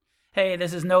Hey,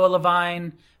 this is Noah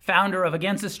Levine, founder of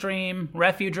Against the Stream,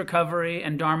 Refuge Recovery,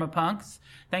 and Dharma Punks.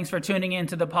 Thanks for tuning in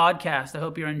to the podcast. I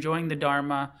hope you're enjoying the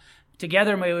Dharma.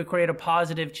 Together, may we create a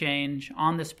positive change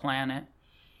on this planet.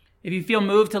 If you feel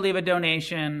moved to leave a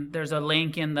donation, there's a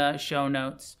link in the show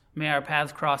notes. May our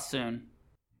paths cross soon.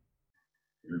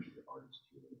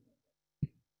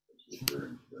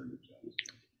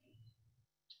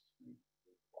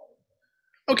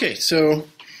 Okay, so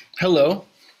hello.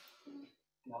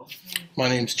 My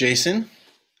name's Jason,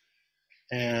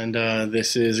 and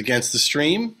this is Against the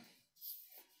Stream.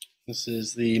 This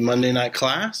is the Monday night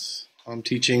class. I'm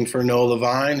teaching for Noah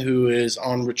Levine, who is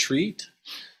on retreat.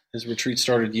 His retreat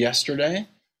started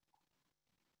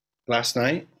last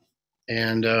night,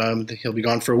 and he'll be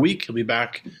gone for a week. He'll be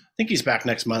back. I think he's back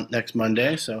next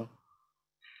Monday. So,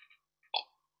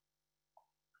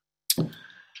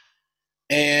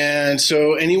 and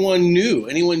so anyone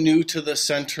new to the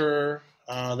center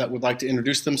that would like to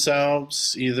introduce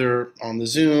themselves, either on the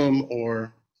Zoom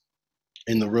or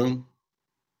in the room,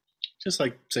 just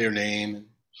like say your name.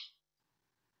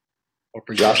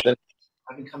 Justin.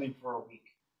 I've been coming for a week.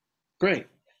 Great.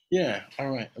 Yeah. All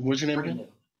right. What's your name again?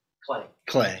 Clay.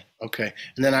 Clay. Okay.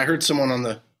 And then I heard someone on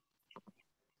the...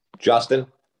 Justin.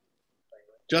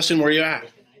 Justin, where are you at?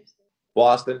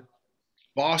 Boston.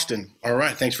 Boston. All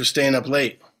right. Thanks for staying up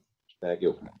late. Thank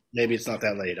you. Maybe it's not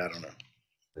that late. I don't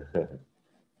know.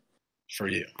 For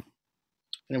you.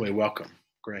 Anyway, welcome.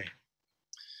 Great.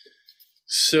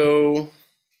 So,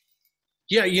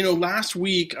 yeah, last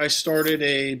week I started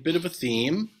a bit of a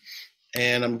theme,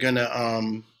 and I'm gonna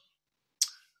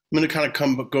kind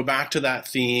of go back to that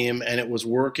theme, and it was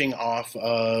working off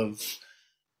of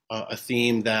a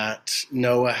theme that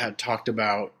Noah had talked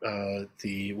about,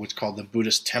 what's called the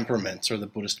Buddhist temperaments or the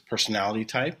Buddhist personality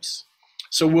types.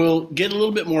 So we'll get a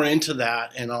little bit more into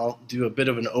that, and I'll do a bit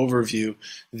of an overview.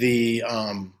 The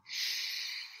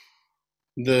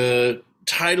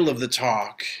title of the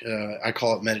talk, I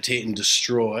call it "Meditate and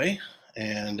Destroy,"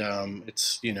 and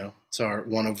it's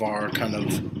one of our kind of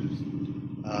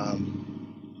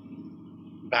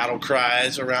battle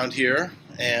cries around here,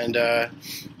 and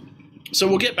so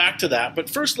we'll get back to that. But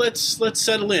first, let's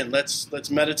settle in. Let's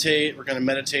meditate. We're going to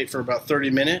meditate for about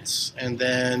 30 minutes, and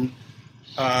then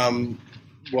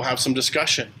we'll have some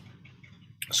discussion.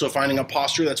 So finding a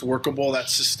posture that's workable,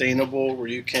 that's sustainable, where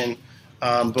you can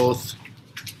both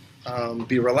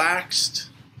be relaxed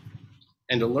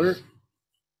and alert.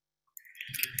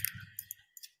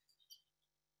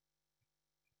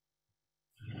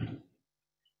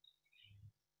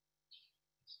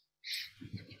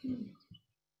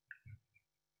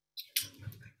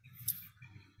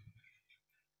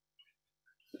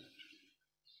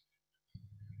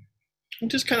 And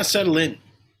just kind of settle in.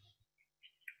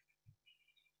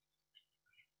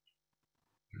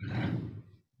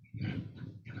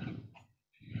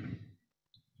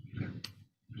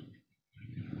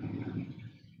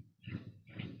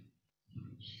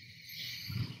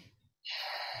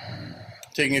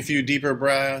 Taking a few deeper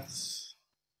breaths.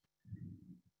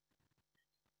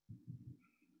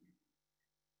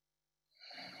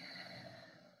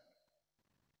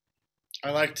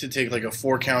 I like to take like a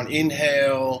 4-count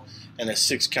inhale and a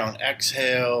 6-count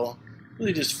exhale.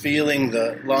 Really just feeling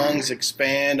the lungs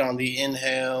expand on the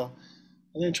inhale,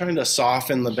 and then trying to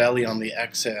soften the belly on the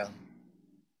exhale.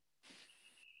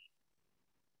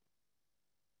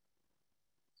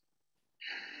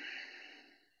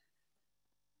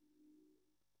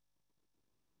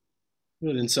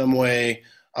 Good, in some way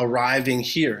arriving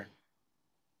here.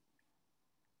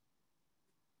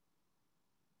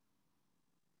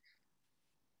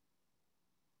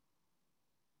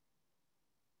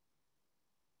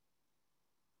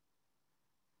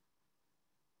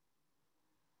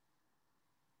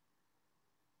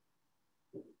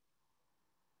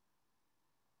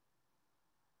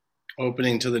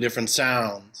 Opening to the different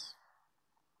sounds,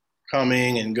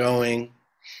 coming and going,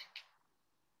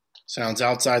 sounds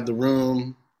outside the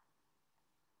room,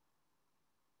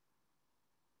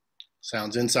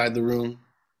 sounds inside the room.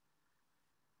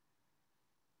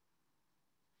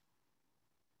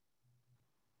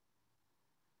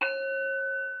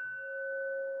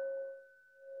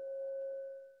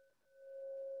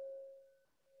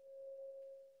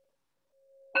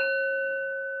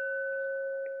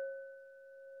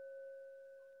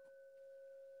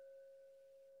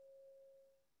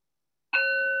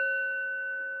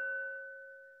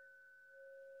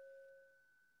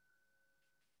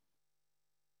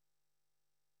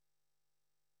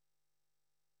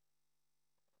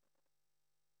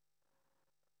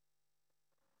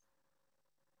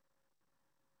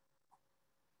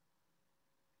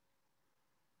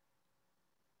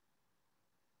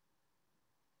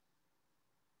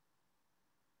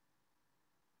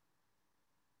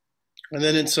 And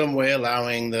then in some way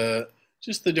allowing the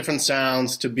different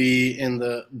sounds to be in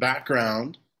the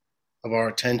background of our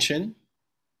attention.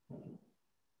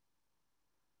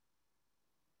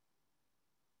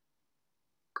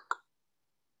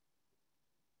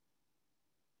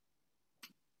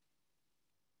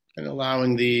 And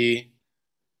allowing the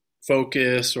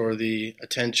focus or the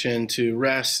attention to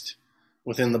rest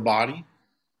within the body.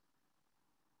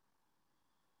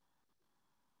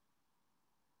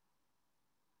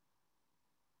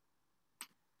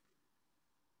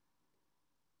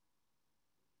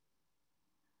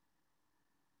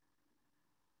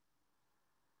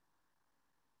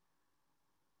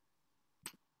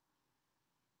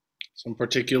 Some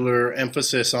particular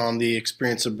emphasis on the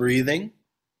experience of breathing.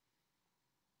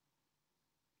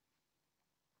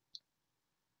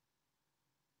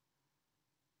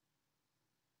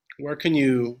 Where can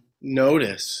you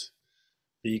notice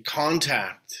the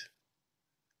contact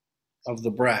of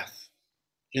the breath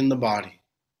in the body?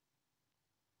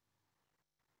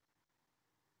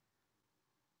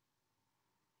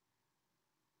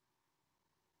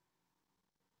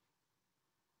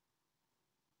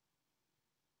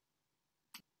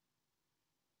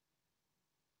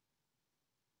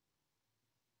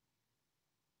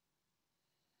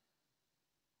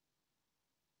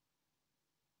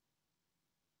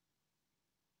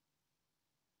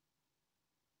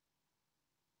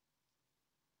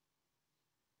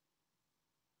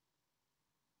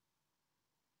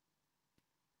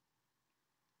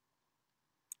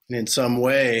 And in some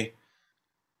way,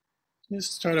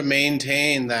 just try to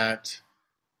maintain that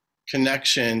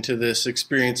connection to this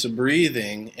experience of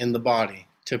breathing in the body.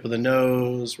 Tip of the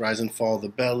nose, rise and fall of the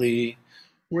belly,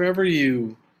 wherever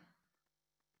you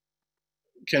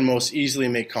can most easily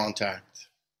make contact.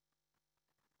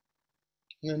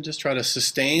 And then just try to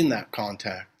sustain that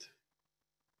contact.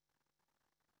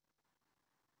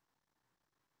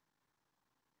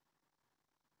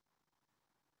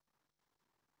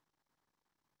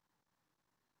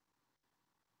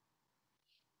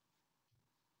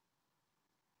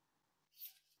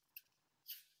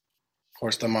 Of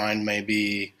course, the mind may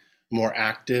be more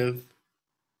active,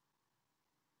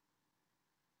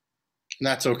 and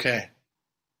that's okay.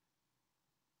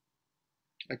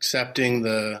 Accepting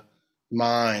the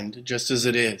mind just as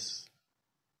it is,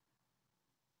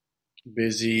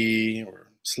 busy or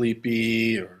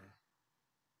sleepy or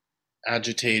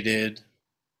agitated,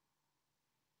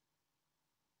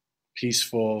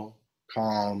 peaceful,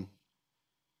 calm,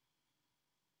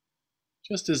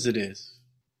 just as it is.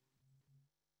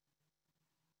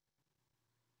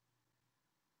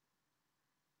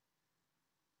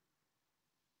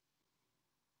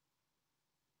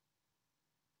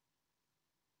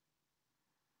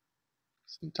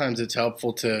 Sometimes it's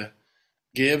helpful to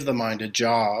give the mind a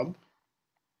job.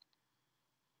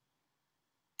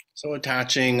 So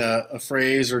attaching a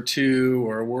phrase or two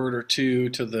or a word or two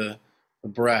to the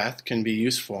breath can be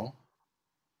useful.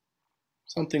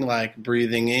 Something like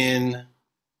breathing in,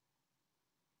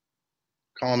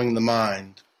 calming the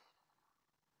mind.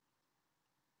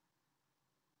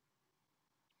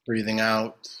 Breathing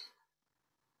out,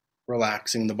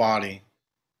 relaxing the body.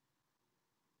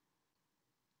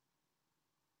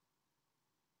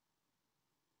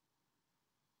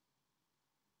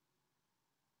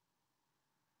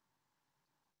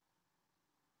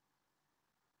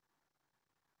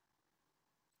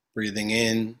 Breathing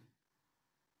in,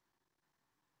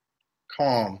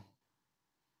 calm.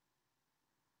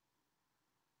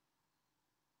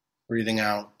 Breathing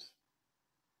out,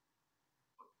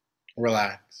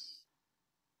 relax.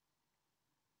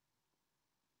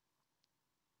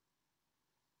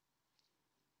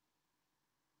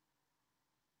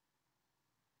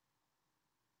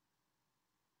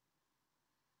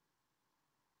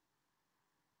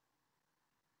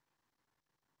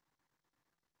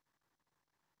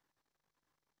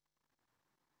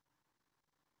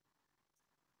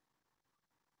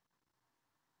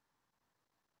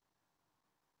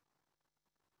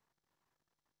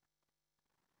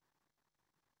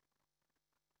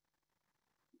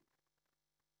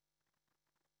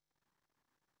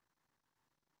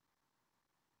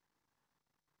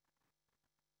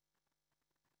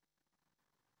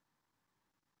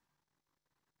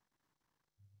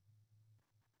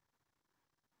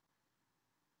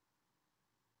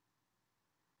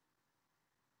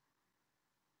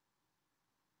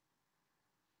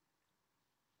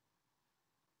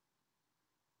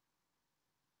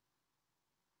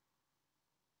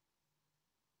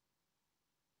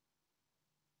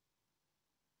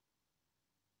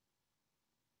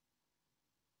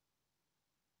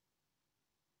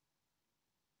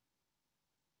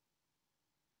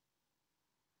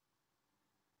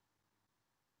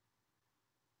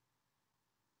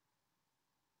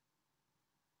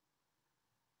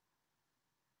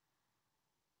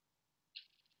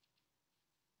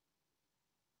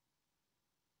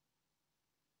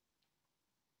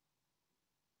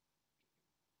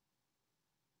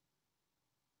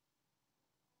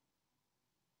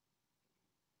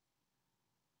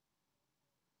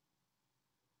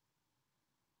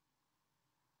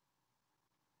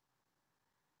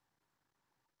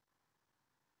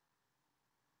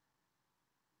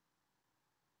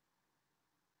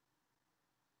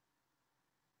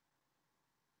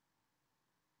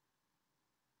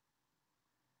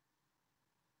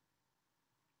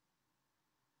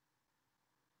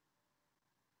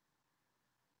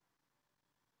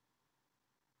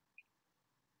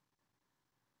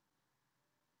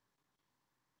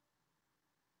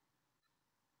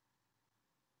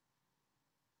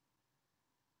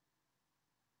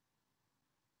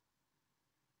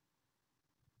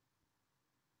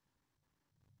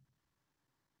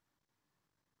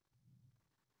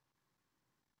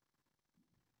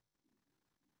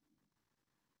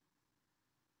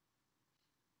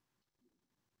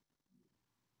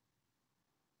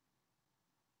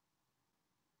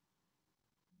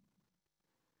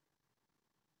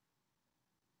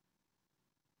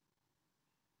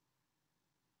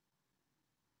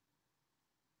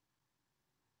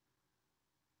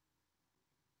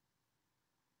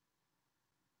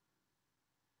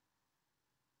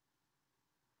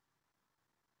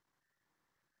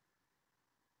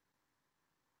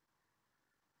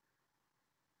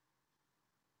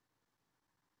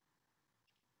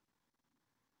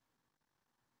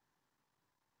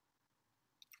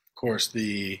 course,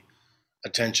 the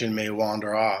attention may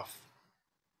wander off.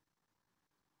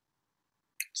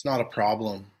 It's not a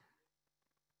problem.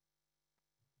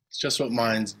 It's just what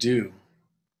minds do.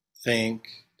 Think,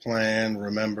 plan,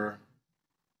 remember.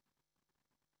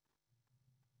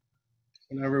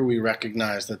 Whenever we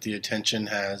recognize that the attention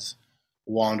has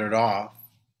wandered off,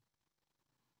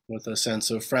 with a sense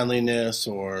of friendliness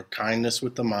or kindness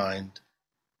with the mind,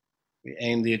 we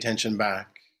aim the attention back.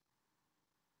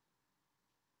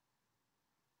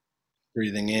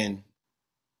 Breathing in,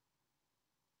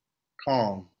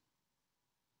 calm.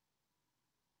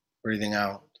 Breathing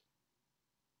out,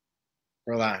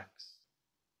 relax.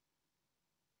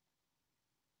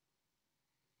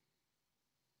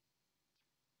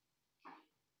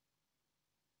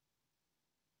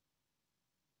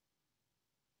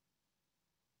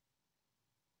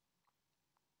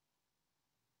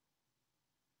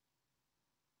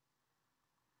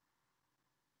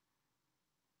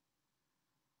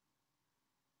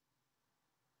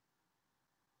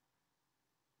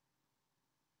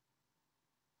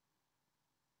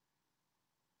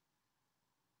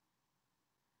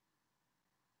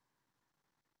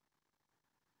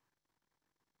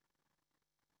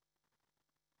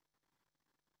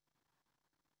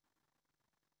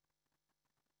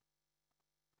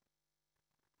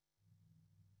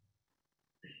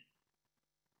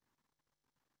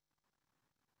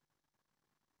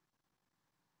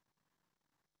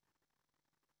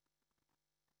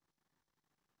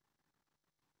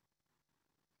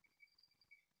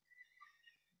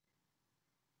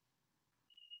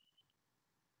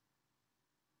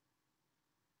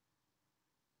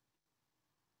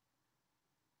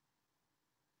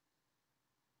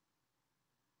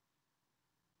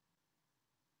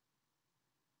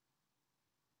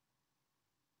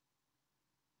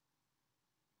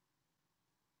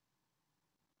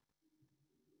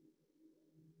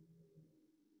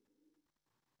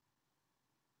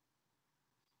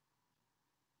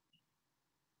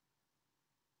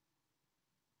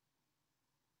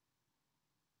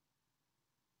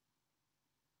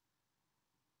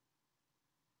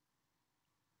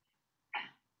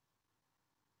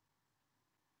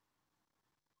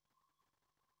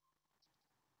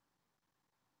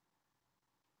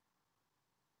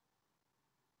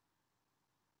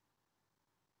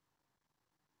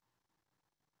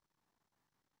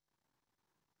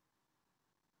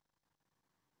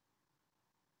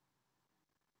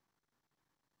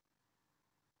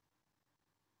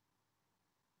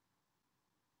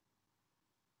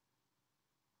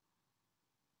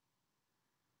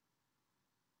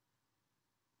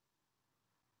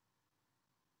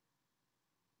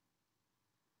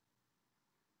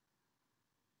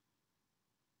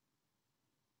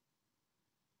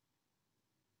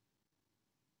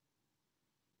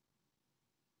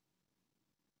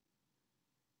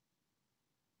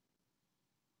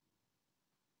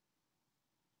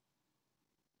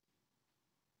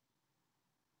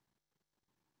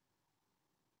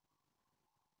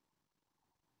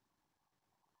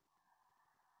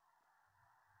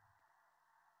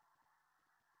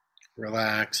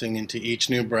 Relaxing into each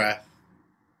new breath.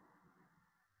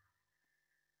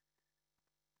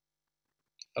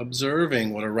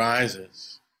 Observing what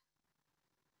arises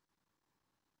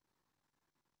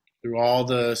through all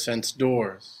the sense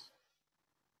doors,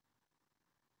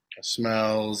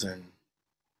 smells and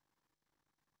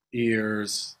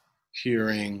ears,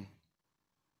 hearing,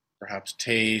 perhaps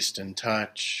taste and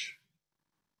touch,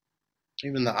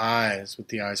 even the eyes with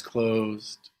the eyes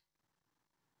closed,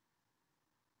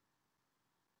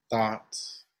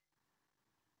 thoughts.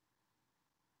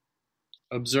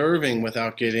 Observing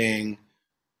without getting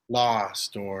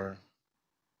lost or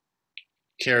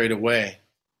carried away.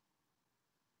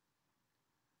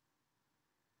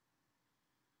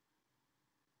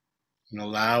 And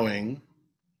allowing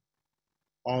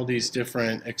all these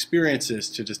different experiences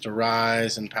to just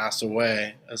arise and pass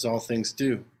away, as all things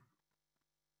do.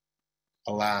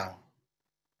 Allow.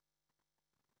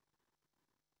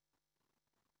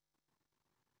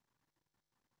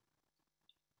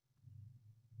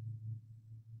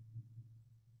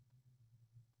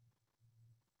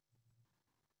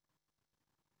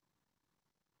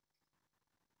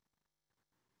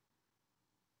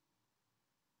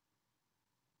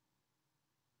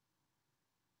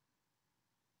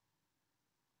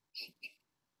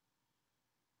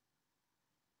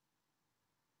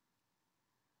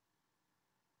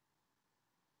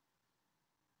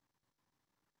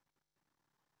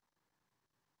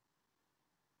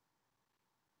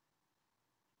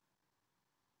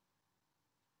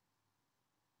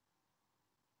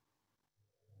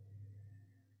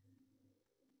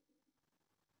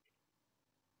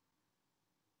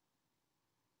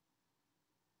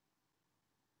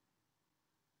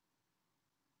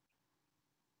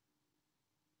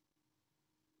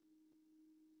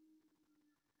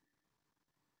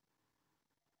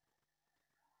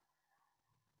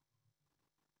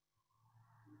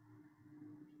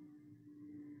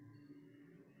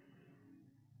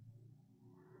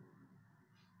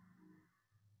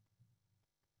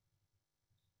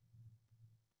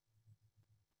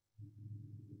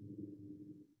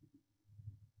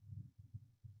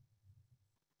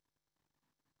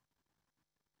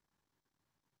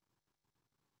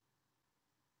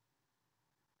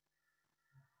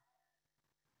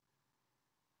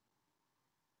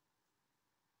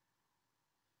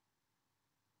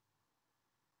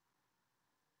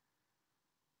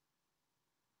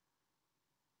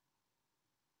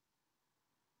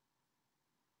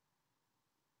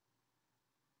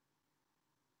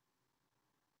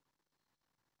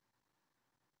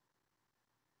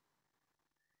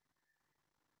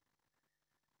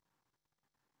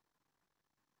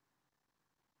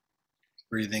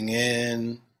 Breathing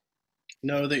in,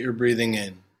 know that you're breathing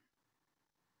in.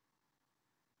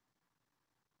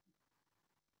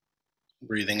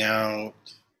 Breathing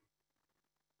out,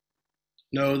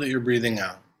 know that you're breathing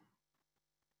out.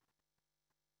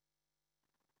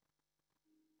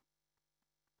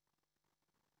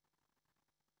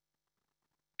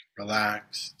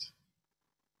 Relaxed,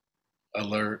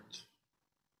 alert.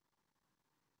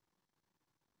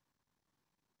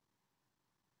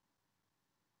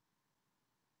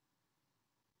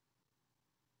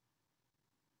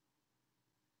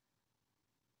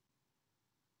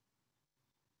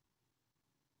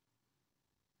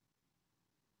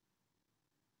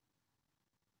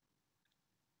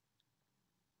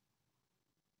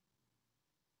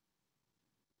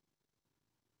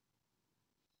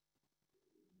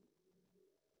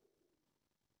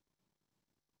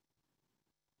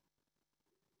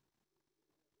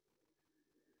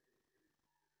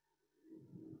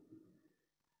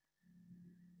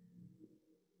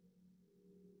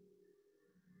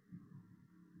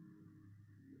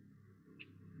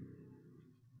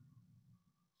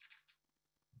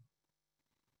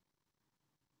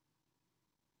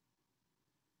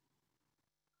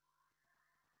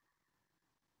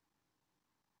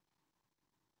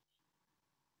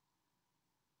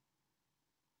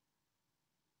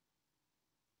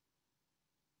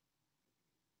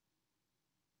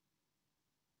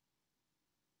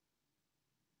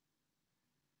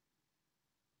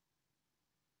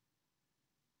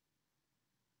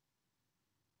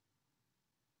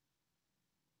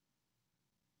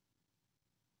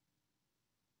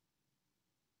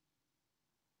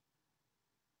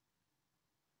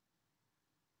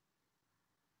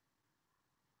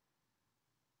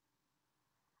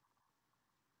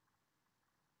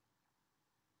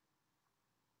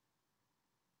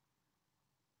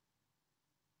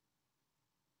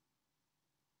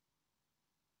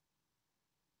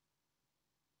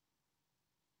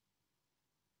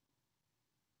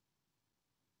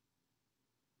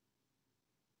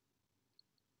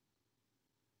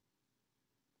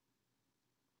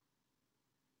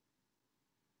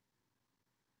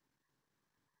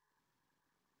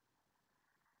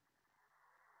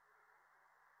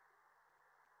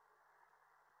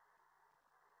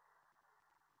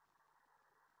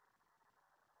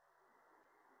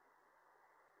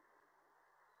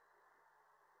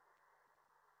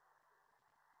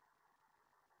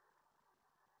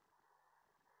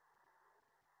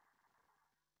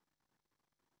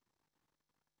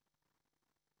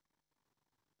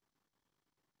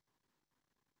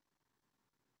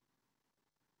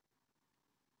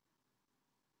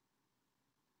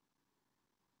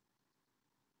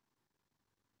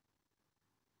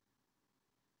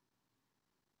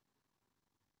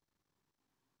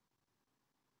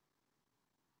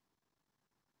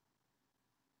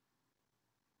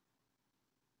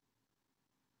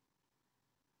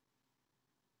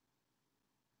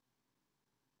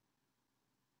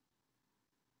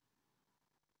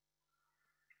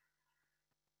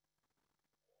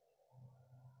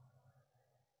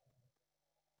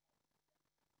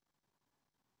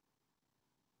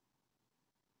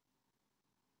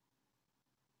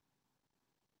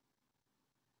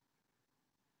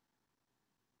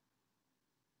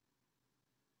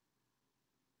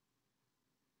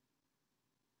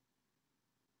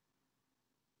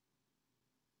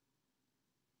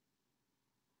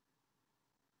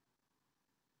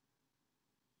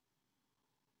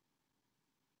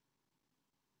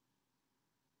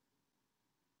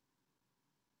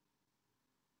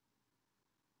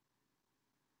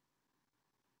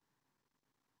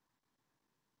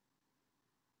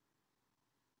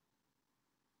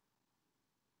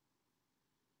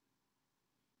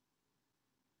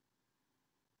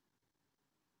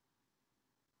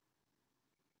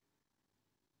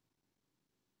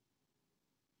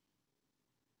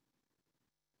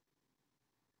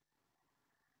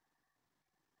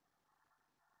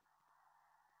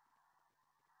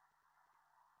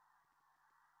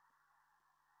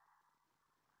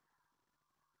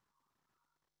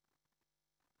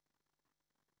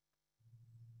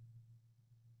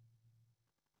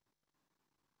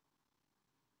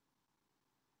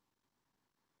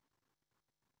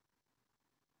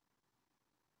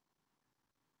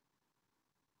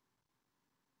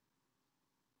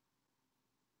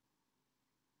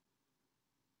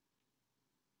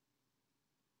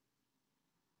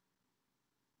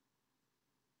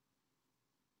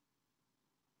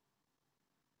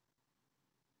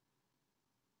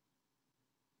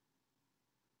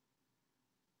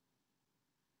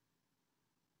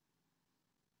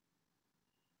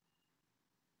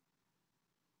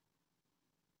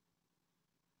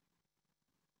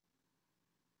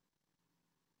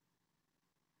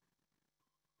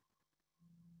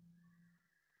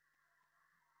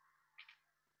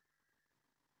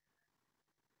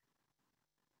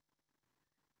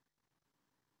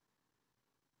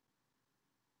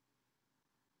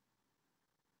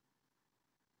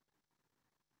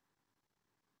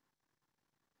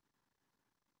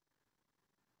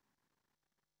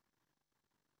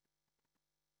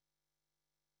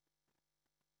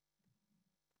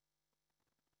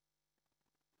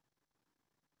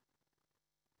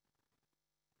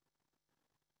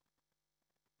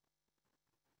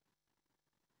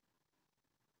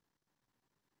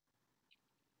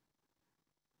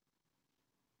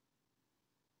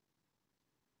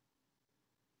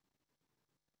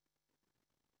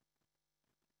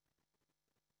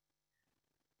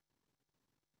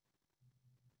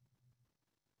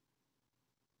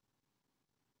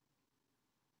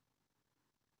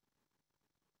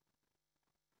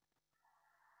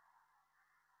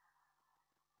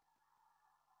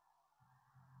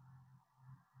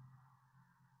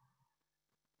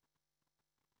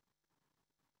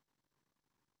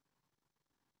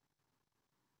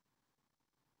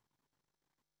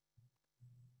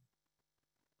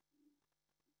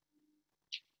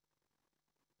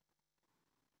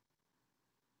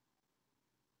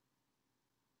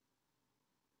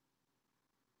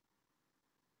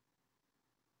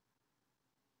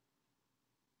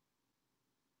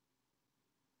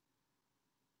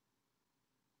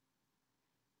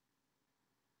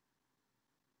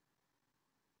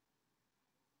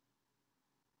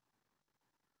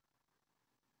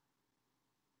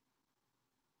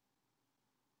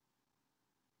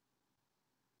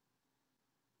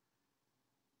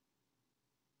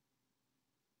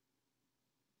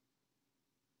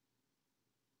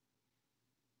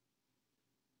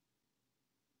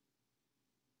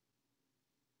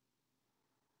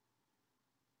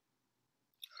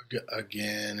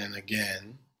 again and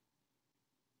again,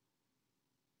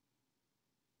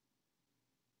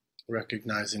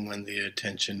 recognizing when the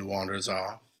attention wanders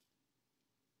off,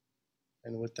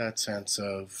 and with that sense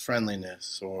of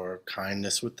friendliness or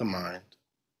kindness with the mind,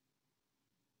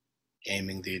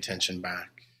 aiming the attention back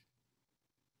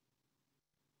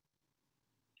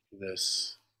to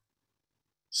this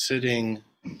sitting,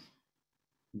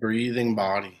 breathing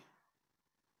body,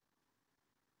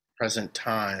 present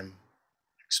time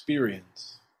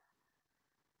experience,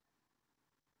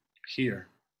 here,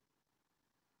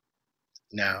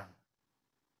 now.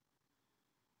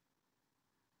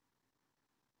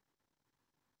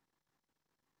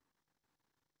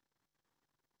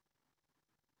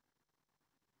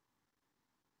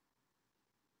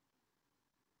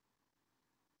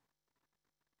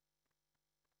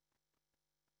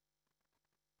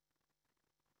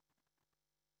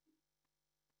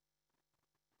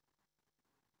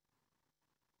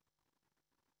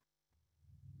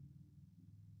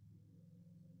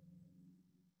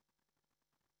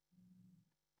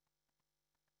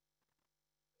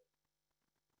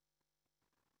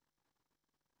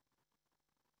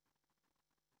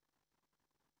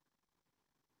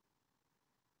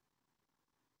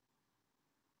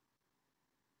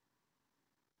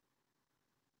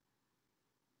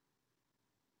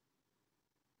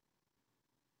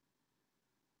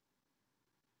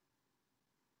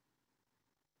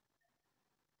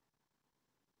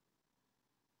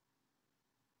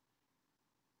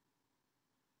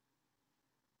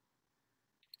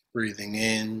 Breathing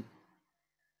in,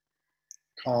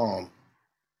 calm.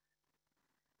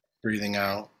 Breathing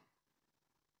out,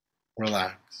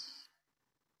 relax.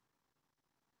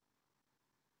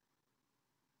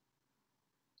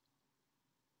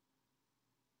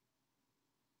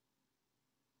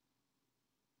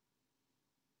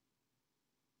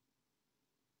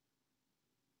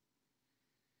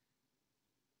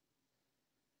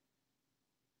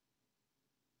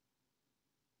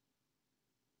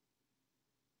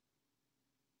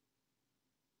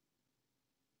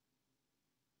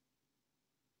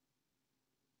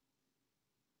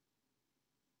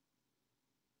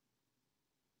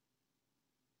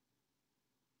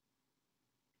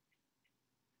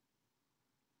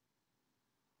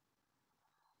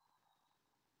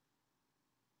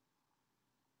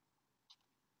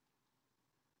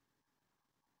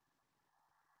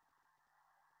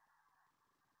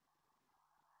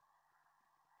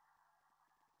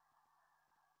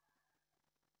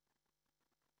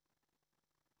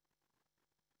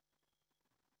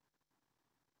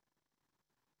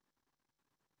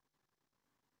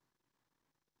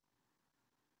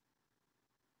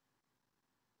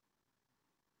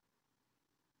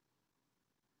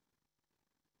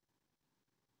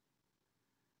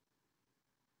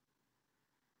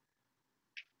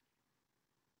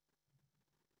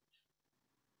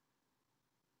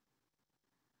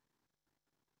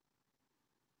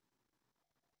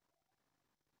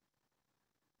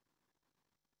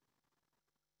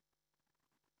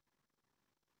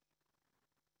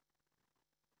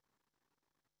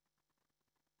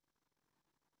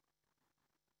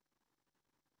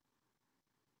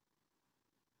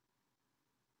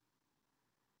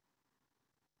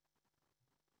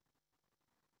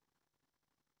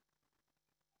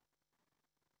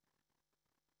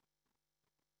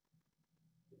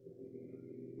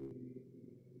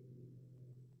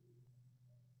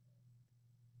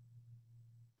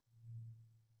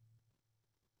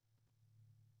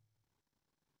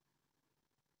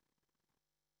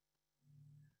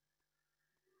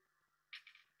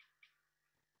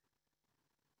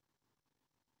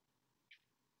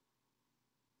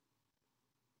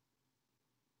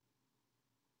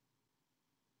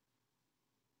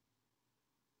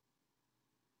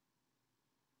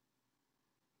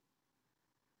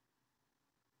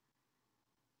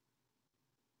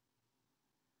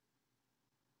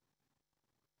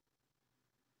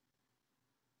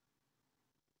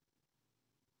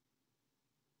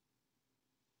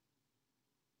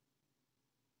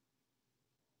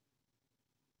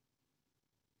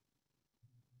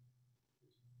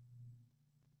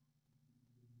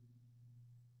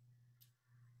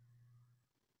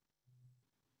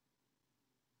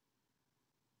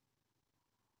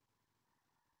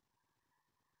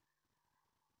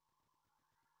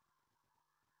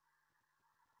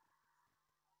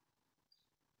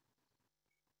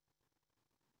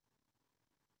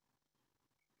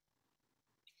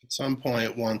 At some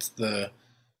point, once the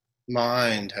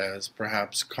mind has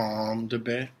perhaps calmed a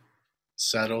bit,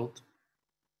 settled,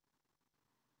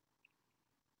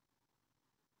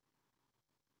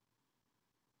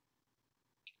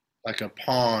 like a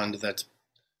pond that's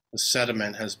the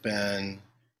sediment has been,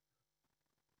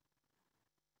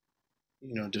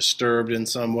 disturbed in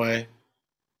some way.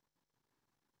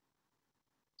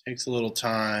 It takes a little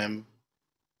time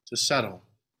to settle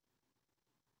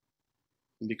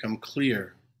and become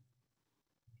clear.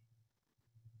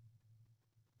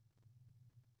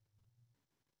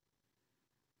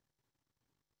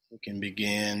 We can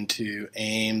begin to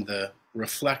aim the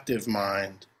reflective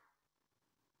mind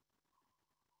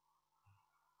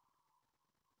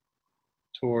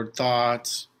toward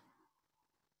thoughts,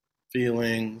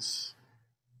 feelings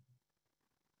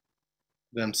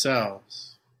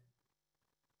themselves.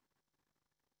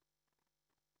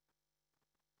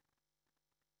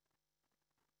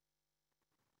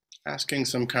 Asking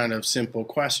some kind of simple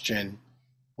question: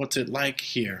 what's it like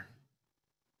here?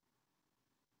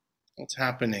 What's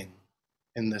happening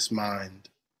in this mind?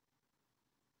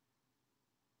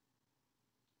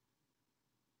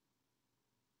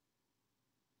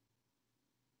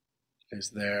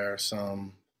 Is there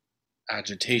some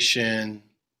agitation?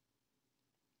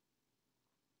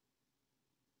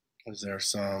 Is there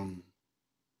some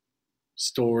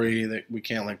story that we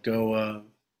can't let go of?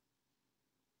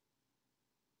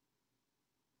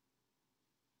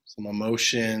 Some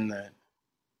emotion that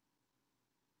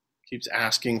keeps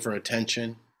asking for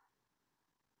attention?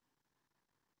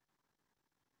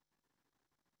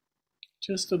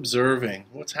 Just observing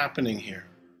what's happening here.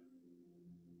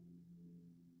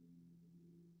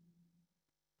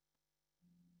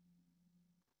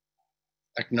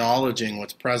 Acknowledging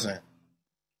what's present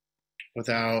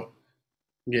without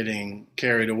getting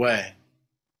carried away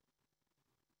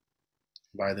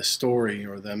by the story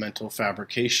or the mental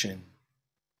fabrication,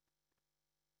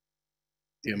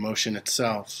 the emotion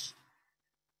itself.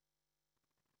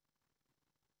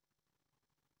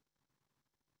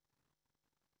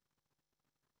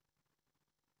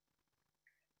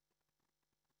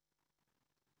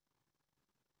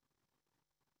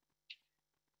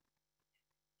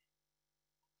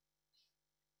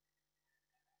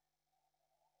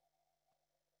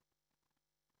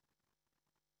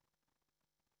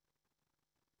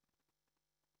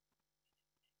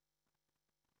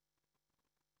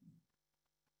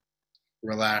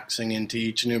 Relaxing into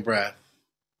each new breath,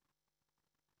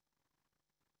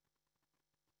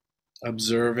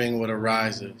 observing what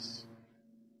arises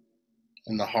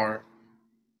in the heart,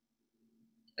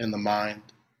 in the mind,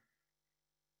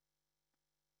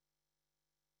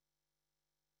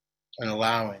 and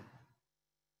allowing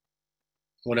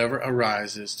whatever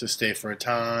arises to stay for a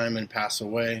time and pass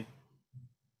away,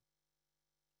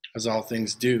 as all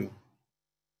things do.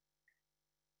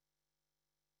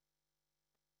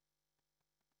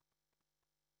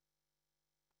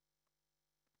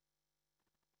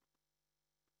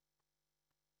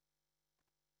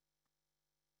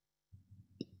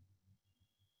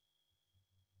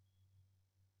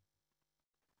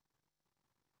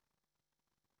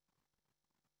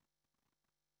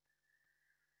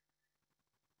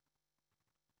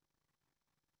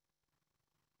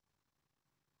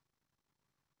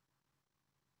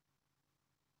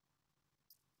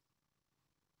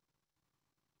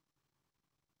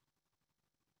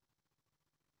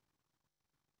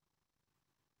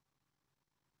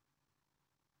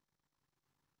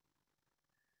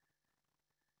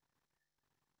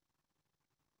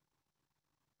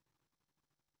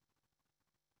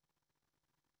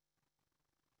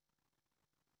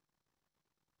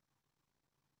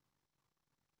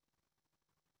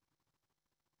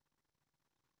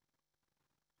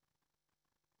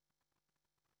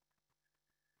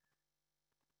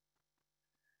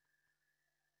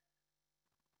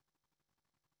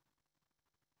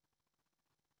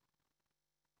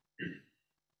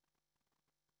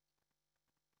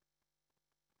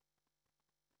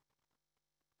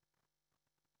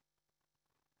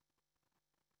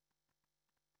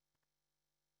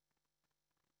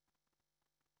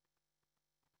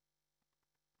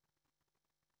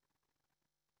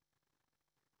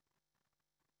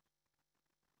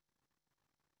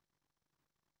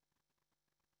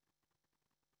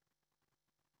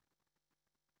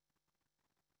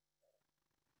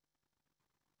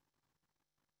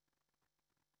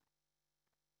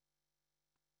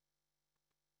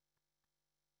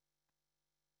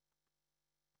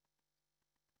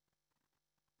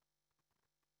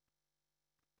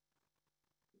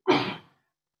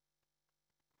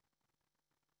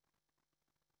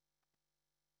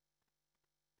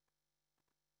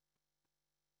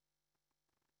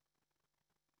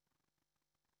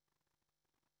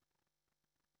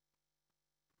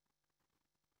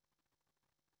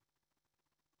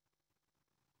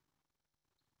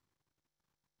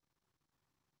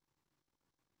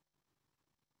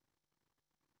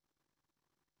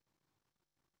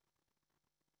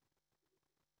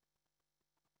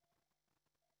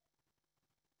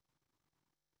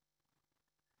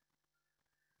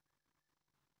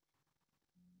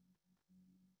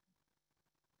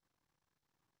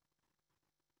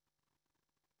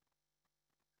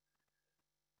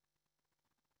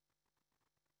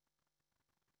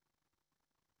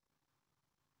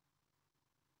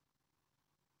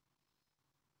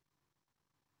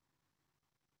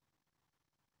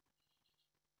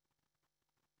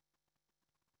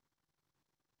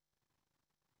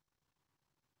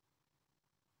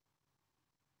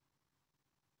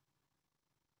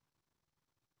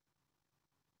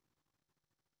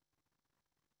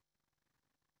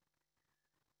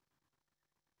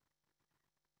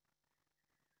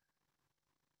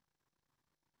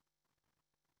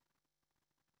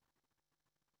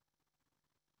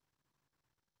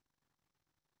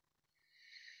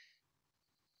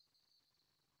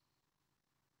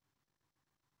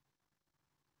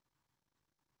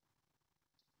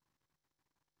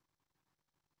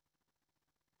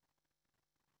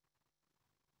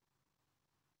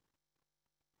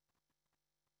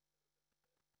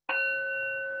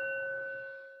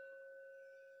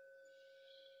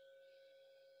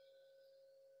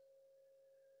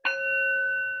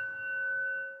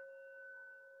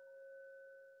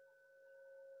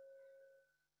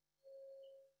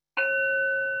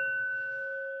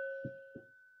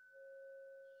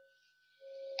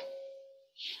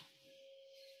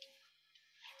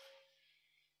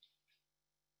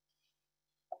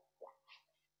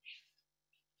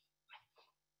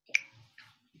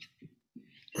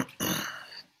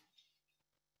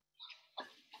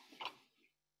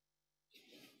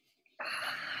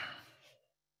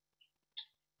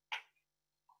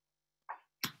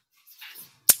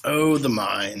 Oh, the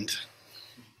mind.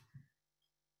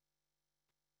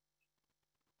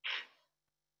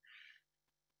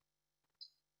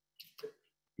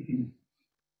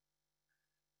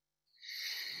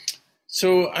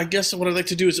 So I guess what I'd like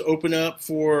to do is open up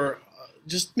for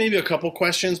just maybe a couple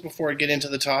questions before I get into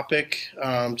the topic,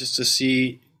 just to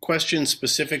see questions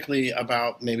specifically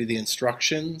about maybe the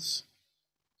instructions.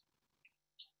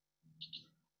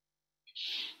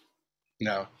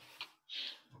 No.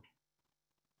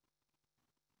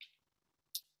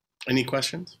 Any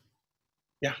questions?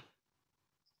 Yeah.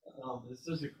 This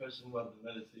is a question about the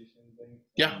meditation thing.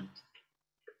 Yeah.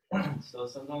 So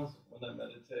sometimes when I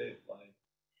meditate, like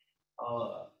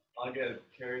I'll get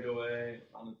carried away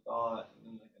on a thought,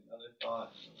 and then like another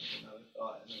thought, and then like another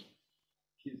thought, and then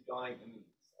it keeps going, and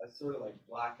I sort of like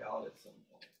black out at some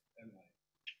point, and like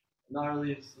I'm not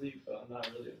really asleep, but I'm not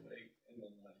really awake, and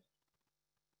then like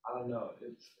I don't know,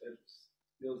 it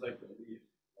feels like relief,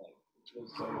 like it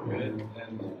feels so good,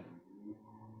 and like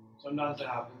sometimes it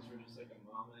happens for just like a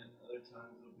moment, other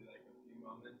times it'll be like a few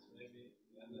moments maybe,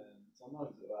 and then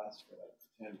sometimes it lasts for like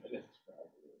 10 minutes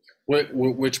probably.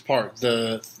 Which part?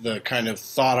 The kind of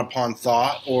thought upon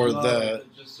thought, or the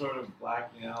just sort of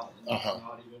blacking out and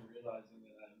not even realizing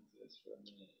that I exist for a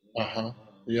minute.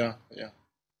 Yeah.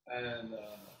 And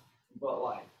but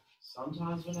like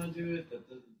sometimes when I do it, that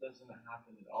doesn't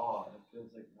happen at all. It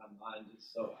feels like my mind is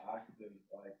so active,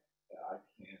 like that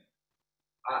I can't.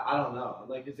 I don't know.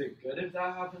 Like, is it good if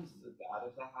that happens? Is it bad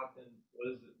if that happens? What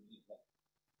does it mean?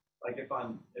 Like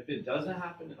if it doesn't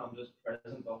happen and I'm just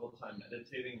present the whole time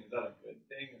meditating, is that a good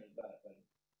thing or is that like?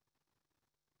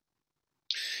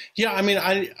 Yeah, I mean,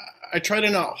 I try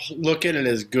to not look at it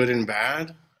as good and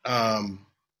bad.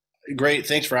 Great,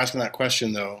 thanks for asking that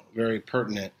question though. Very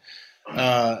pertinent.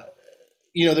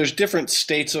 There's different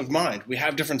states of mind. We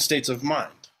have different states of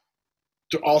mind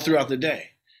all throughout the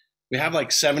day. We have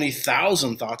like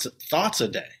 70,000 thoughts a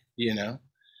day.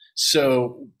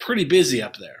 So pretty busy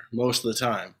up there most of the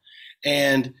time.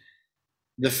 And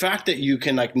the fact that you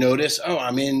can like notice,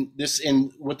 I'm in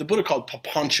what the Buddha called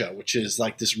papancha, which is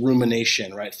like this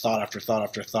rumination, right? Thought after thought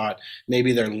after thought.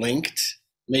 Maybe they're linked,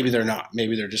 maybe they're not.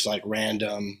 Maybe they're just like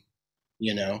random,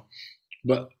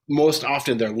 but most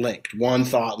often they're linked. One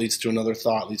thought leads to another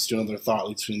thought, leads to another thought,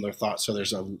 leads to another thought. So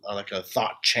there's a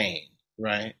thought chain,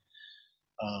 right?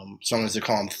 Sometimes they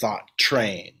call them thought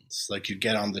trains. Like you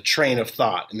get on the train of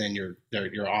thought and then you're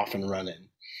off and running.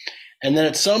 And then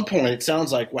at some point, it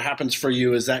sounds like what happens for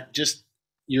you is that just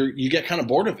you get kind of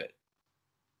bored of it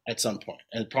at some point.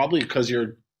 And probably because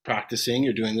you're practicing,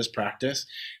 you're doing this practice,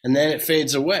 and then it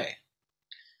fades away.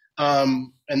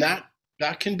 And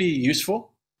that can be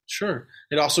useful. Sure.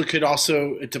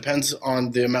 It depends on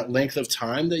the length of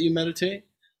time that you meditate.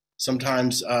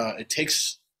 Sometimes it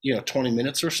takes 20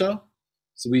 minutes or so.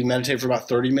 So we meditate for about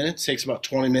 30 minutes. It takes about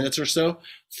 20 minutes or so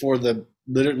for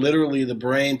literally the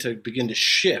brain to begin to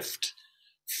shift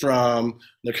from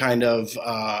the kind of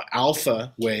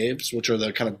alpha waves, which are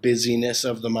the kind of busyness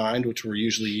of the mind, which we're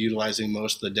usually utilizing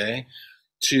most of the day,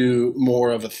 to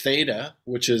more of a theta,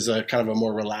 which is a kind of a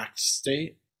more relaxed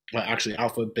state. Well, actually,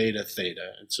 alpha, beta,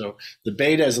 theta. And so the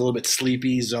beta is a little bit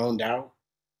sleepy, zoned out.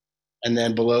 And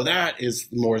then below that is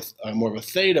more of a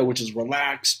theta, which is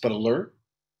relaxed but alert.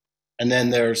 And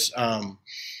then there's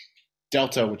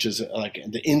delta, which is like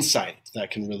the insight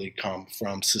that can really come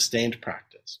from sustained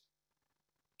practice.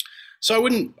 So I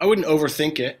wouldn't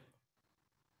overthink it.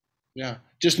 Yeah,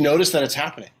 just notice that it's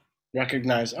happening.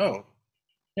 Recognize,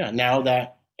 now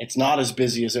that it's not as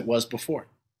busy as it was before.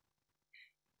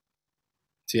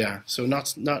 So yeah, so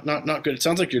not good. It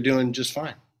sounds like you're doing just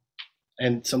fine.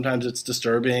 And sometimes it's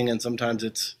disturbing, and sometimes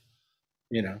it's,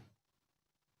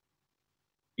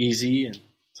 easy, and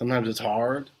sometimes it's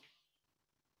hard.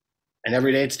 And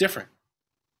every day it's different.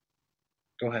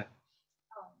 Go ahead.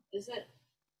 Is it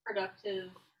productive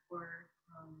or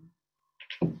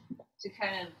to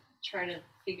kind of try to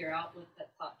figure out what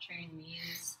that thought train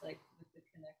means, like with the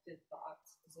connected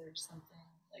thoughts? Is there something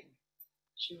like,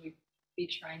 should we be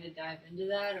trying to dive into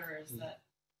that, or is that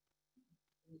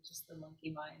just the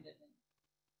monkey mind?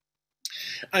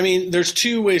 I mean, there's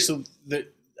two ways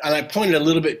that. And I pointed a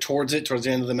little bit towards the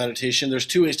end of the meditation. There's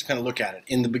two ways to kind of look at it.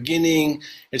 In the beginning,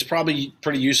 it's probably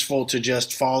pretty useful to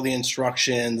just follow the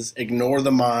instructions, ignore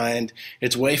the mind.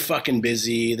 It's way fucking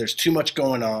busy. There's too much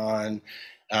going on.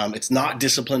 It's not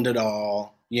disciplined at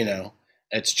all.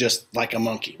 It's just like a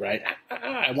monkey, right?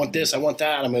 I want this, I want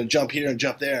that. I'm going to jump here and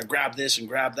jump there and grab this and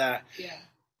grab that.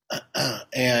 Yeah.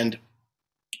 And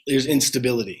there's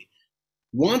instability.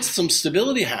 Once some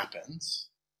stability happens,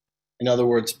 in other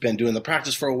words, been doing the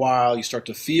practice for a while, you start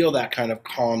to feel that kind of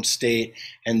calm state,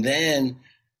 and then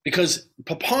because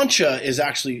papancha is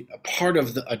actually a part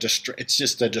of it's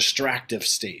just a distractive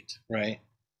state, right?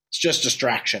 It's just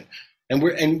distraction. And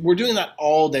we're doing that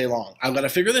all day long. I've got to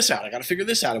figure this out. I got to figure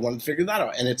this out. I want to figure that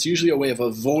out. And it's usually a way of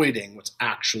avoiding what's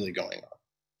actually going on.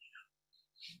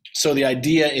 So the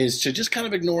idea is to just kind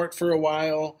of ignore it for a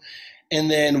while. And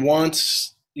then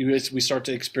once we start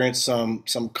to experience some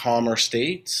calmer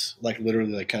states, like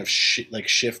literally like kind of like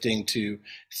shifting to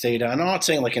theta. And I'm not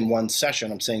saying like in one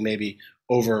session, I'm saying maybe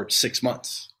over 6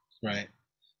 months, right?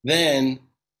 Then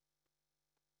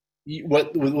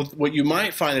what you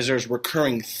might find is there's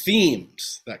recurring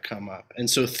themes that come up. And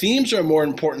so themes are more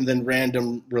important than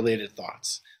random related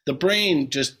thoughts. The brain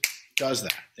just does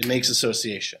that. It makes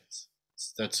associations.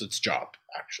 That's its job,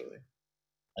 actually.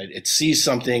 It sees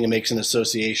something and makes an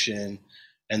association,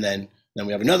 and then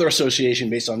we have another association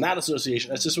based on that association.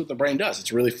 That's just what the brain does.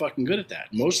 It's really fucking good at that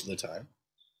most of the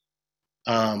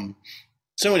time.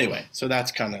 So anyway, so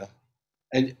that's kind of,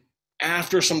 and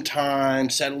after some time,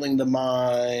 settling the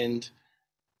mind,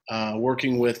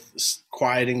 working with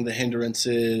quieting the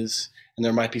hindrances, and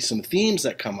there might be some themes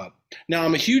that come up. Now,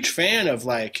 I'm a huge fan of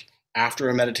like, after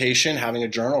a meditation, having a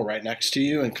journal right next to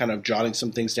you and kind of jotting some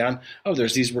things down. Oh,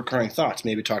 there's these recurring thoughts.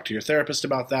 Maybe talk to your therapist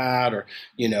about that, or,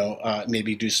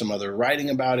 maybe do some other writing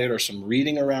about it or some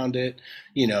reading around it,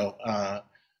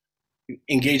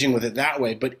 engaging with it that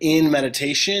way. But in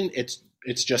meditation,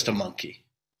 it's just a monkey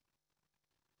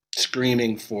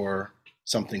screaming for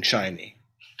something shiny.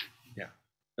 Yeah,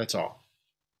 that's all.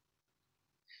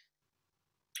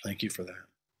 Thank you for that.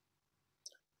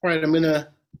 All right, let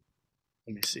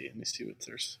me see what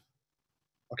there's.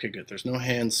 Okay, good. There's no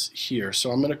hands here.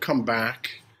 So I'm going to come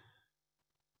back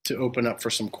to open up for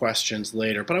some questions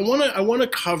later. But I want to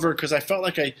cover, because I felt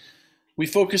like we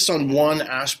focused on one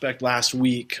aspect last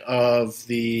week of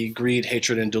the greed,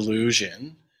 hatred, and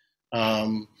delusion.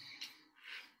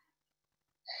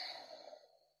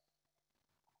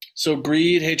 So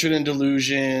greed, hatred, and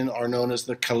delusion are known as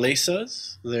the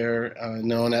kilesas. They're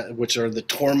which are the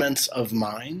torments of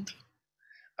mind,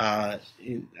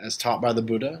 as taught by the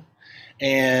Buddha.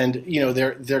 And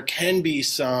there can be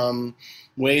some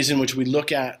ways in which we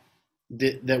look at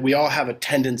that we all have a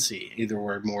tendency. Either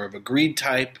we're more of a greed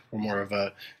type, or more of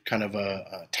a kind of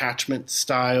a attachment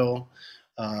style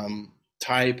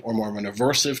type, or more of an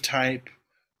aversive type,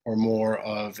 or more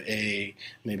of a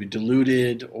maybe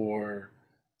deluded, or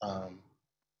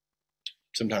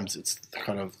sometimes it's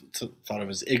kind of thought of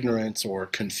as ignorance or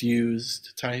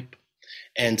confused type.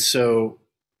 And so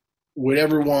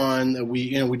whatever one that we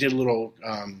did a little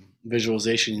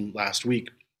visualization last week,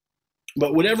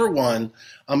 but whatever one,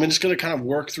 I'm just going to kind of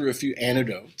work through a few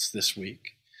antidotes this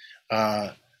week.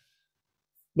 But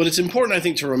it's important, I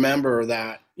think, to remember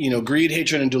that, greed,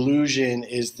 hatred, and delusion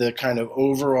is the kind of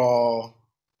overall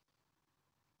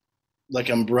like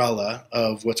umbrella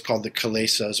of what's called the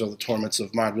kilesas, or the torments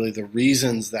of mind, really the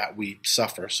reasons that we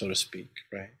suffer, so to speak,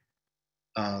 right?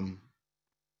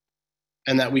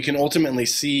 And that we can ultimately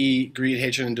see greed,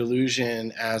 hatred, and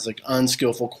delusion as like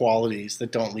unskillful qualities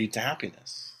that don't lead to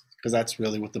happiness, because that's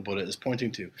really what the Buddha is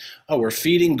pointing to. Oh, we're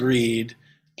feeding greed,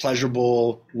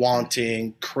 pleasurable,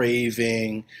 wanting,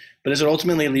 craving, but is it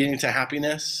ultimately leading to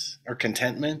happiness or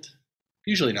contentment?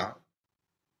 Usually not.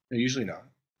 Usually not.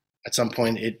 At some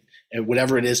point,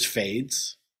 whatever it is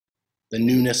fades. The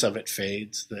newness of it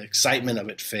fades. The excitement of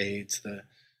it fades. The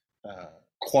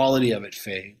quality of it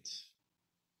fades.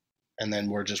 And then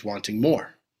we're just wanting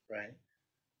more, right?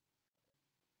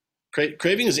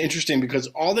 Craving is interesting because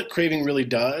all that craving really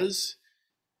does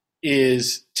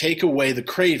is take away the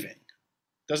craving.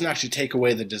 It doesn't actually take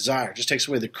away the desire. It just takes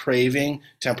away the craving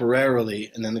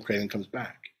temporarily, and then the craving comes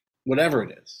back, whatever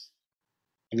it is.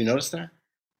 Have you noticed that?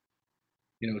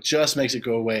 It just makes it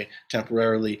go away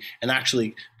temporarily and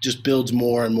actually just builds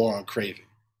more and more on craving.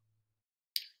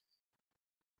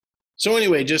 So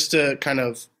anyway, just to kind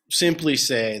of simply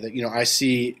say that, I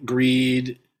see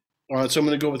greed. So I'm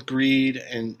going to go with greed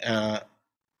and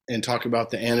talk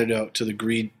about the antidote to the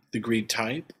greed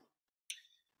type.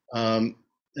 And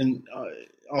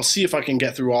I'll see if I can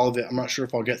get through all of it. I'm not sure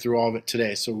if I'll get through all of it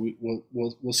today. So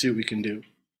we'll see what we can do.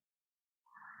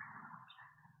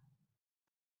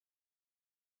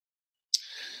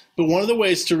 But one of the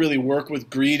ways to really work with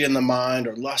greed in the mind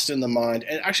or lust in the mind,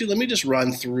 and actually let me just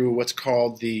run through what's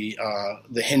called the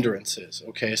hindrances,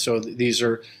 okay? So these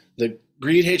are the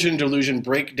greed, hatred, and delusion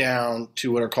break down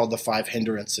to what are called the 5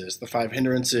 hindrances. The 5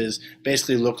 hindrances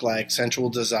basically look like sensual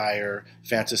desire,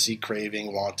 fantasy,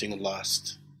 craving, wanting,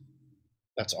 lust.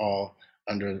 That's all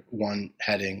under one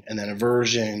heading. And then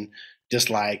aversion,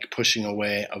 dislike, pushing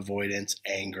away, avoidance,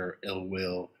 anger, ill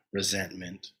will,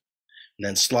 resentment. And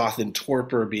then sloth and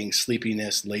torpor being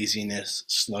sleepiness, laziness,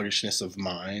 sluggishness of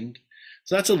mind.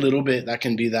 So that's a little bit, that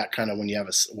can be that kind of when you have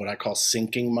what I call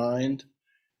sinking mind.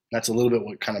 That's a little bit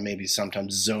what kind of maybe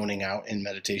sometimes zoning out in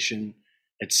meditation.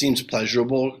 It seems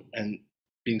pleasurable, and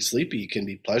being sleepy can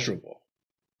be pleasurable,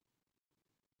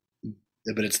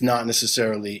 but it's not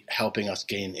necessarily helping us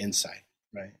gain insight,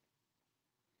 right?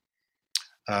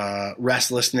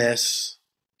 Restlessness,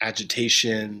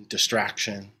 agitation,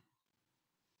 distraction,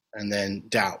 and then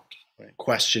doubt, right?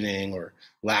 Questioning or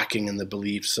lacking in the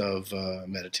beliefs of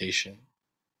meditation.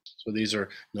 So these are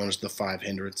known as the 5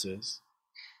 hindrances.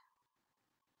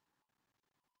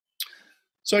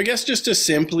 So I guess just to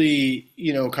simply,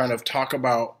 kind of talk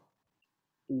about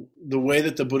the way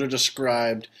that the Buddha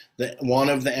described that one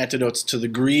of the antidotes to the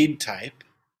greed type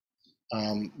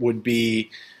would be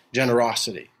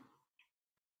generosity.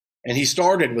 And he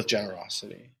started with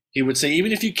generosity. He would say,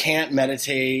 even if you can't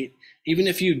meditate, even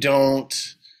if you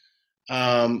don't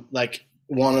want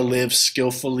to live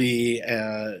skillfully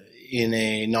in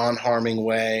a non-harming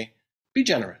way, be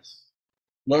generous.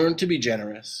 Learn to be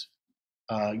generous.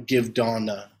 Give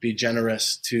dana. Be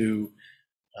generous to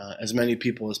as many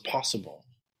people as possible.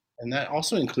 And that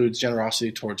also includes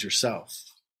generosity towards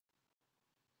yourself.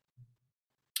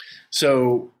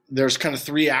 So there's kind of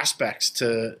 3 aspects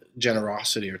to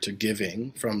generosity or to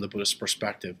giving from the Buddhist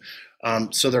perspective.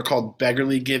 So they're called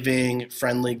beggarly giving,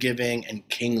 friendly giving, and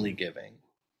kingly giving.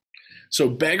 So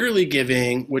beggarly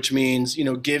giving, which means,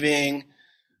 giving,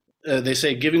 they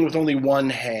say giving with only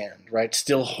one hand, right?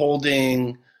 Still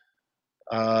holding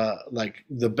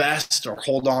the best, or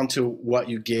hold on to what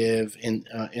you give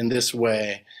in this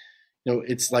way.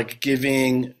 It's like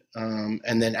giving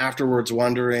and then afterwards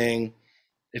wondering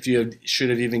if you should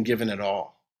have even given at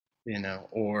all,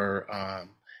 or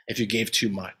if you gave too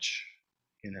much,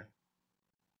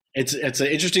 It's an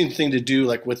interesting thing to do,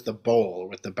 like with the bowl or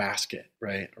with the basket,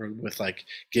 right? Or with like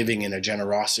giving in a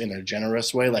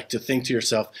generous way, like to think to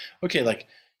yourself, okay,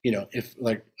 if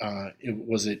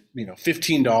was it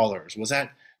 $15?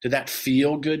 Did that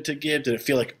feel good to give? Did it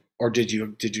feel like, or did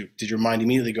your mind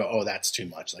immediately go, oh, that's too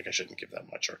much, like I shouldn't give that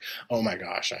much, or oh my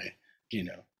gosh,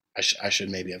 I should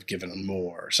maybe have given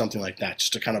more, or something like that,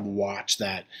 just to kind of watch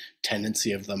that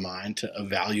tendency of the mind to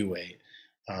evaluate.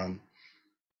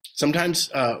 Sometimes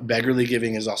beggarly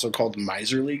giving is also called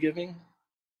miserly giving.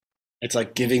 It's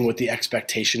like giving with the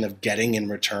expectation of getting in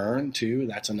return too.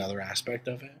 That's another aspect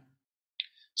of it.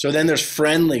 So then there's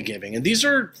friendly giving, and these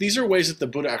are ways that the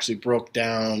Buddha actually broke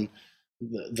down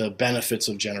the benefits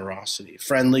of generosity.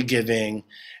 Friendly giving,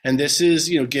 and this is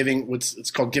giving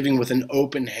it's called giving with an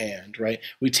open hand, right?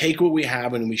 We take what we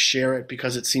have and we share it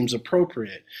because it seems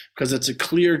appropriate, because it's a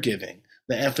clear giving.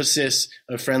 The emphasis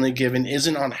of friendly giving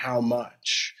isn't on how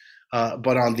much,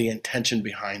 but on the intention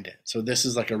behind it. So this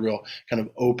is like a real kind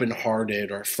of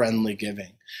open-hearted or friendly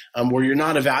giving, where you're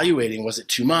not evaluating, was it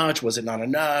too much? Was it not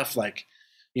enough?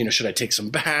 Should I take some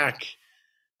back?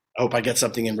 I hope I get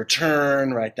something in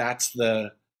return, right? That's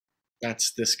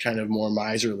this kind of more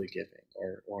miserly giving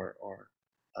or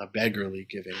beggarly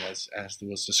giving, as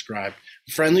was described.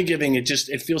 Friendly giving, it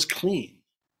feels clean.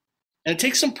 And it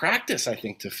takes some practice, I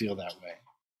think, to feel that way.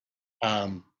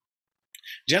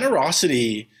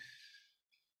 Generosity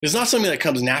is not something that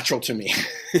comes natural to me.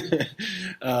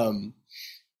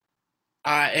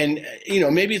 And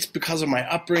maybe it's because of my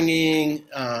upbringing.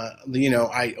 I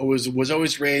was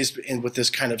always raised with this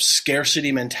kind of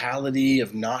scarcity mentality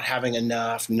of not having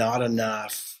enough, not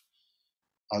enough.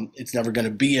 It's never going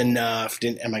to be enough.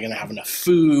 Am I going to have enough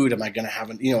food? Am I going to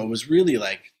have? It was really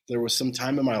like there was some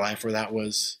time in my life where that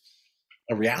was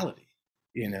a reality,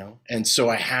 And so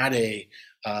I had a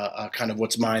kind of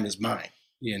what's mine is mine,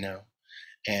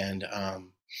 and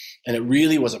it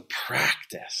really was a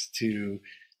practice to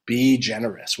be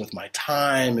generous with my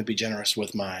time and be generous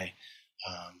with my,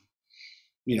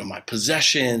 my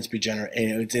possessions, be generous.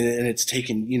 And it's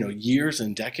taken, years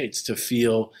and decades to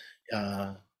feel,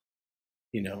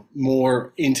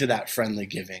 more into that friendly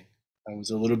giving. I was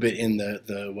a little bit in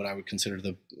the what I would consider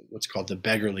what's called the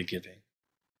beggarly giving,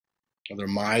 or the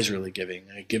miserly giving,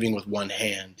 giving with one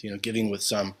hand, giving with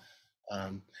some.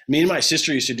 Me and my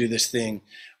sister used to do this thing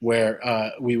where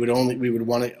we would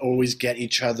want to always get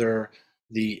each other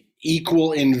the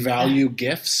equal in value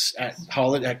gifts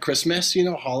at Christmas,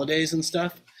 holidays and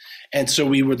stuff. And so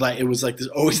we would it was like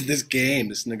always this game,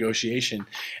 this negotiation.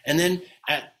 And then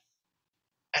at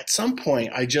some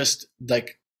point I just and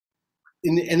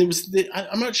it was,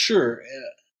 I'm not sure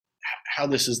how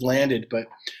this has landed, but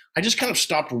I just kind of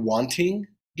stopped wanting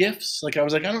gifts. I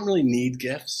was like, I don't really need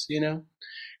gifts, but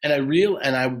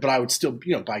I would still,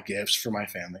 buy gifts for my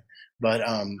family. But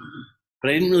but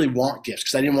I didn't really want gifts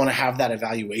because I didn't want to have that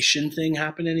evaluation thing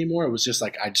happen anymore. It was just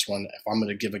like, I just want, if I'm going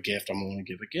to give a gift, I'm going to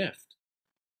give a gift.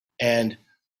 And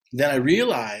then I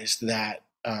realized that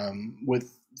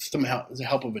with the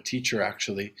help of a teacher,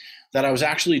 actually, that I was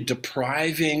actually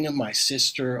depriving my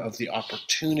sister of the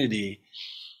opportunity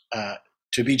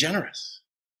to be generous,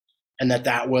 and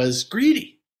that was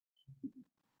greedy.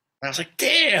 And I was like,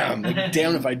 damn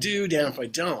if I do, damn if I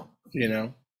don't, you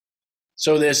know?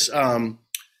 So this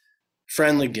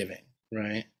friendly giving,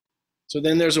 right? So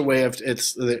then there's a way of,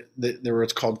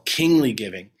 it's called kingly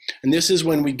giving. And this is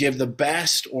when we give the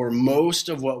best or most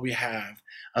of what we have,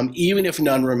 even if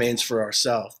none remains for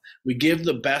ourselves. We give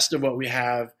the best of what we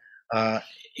have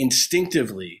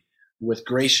instinctively with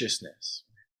graciousness.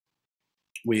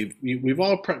 We've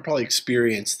all probably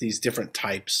experienced these different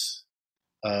types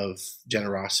of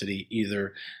generosity,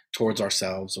 either towards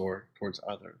ourselves or towards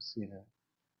others, you know.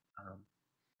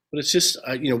 But it's just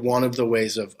one of the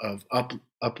ways of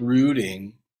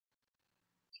uprooting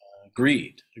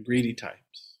greed, the greedy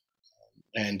types,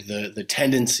 and the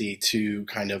tendency to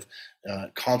kind of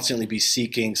constantly be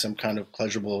seeking some kind of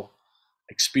pleasurable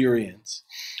experience.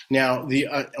 Now,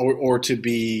 or to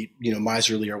be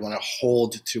miserly, or want to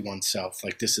hold to oneself,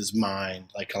 like this is mine,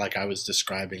 like I was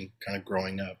describing, kind of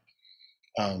growing up.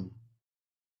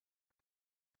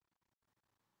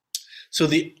 So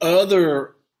the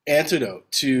other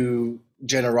antidote to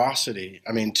generosity,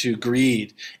 to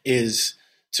greed, is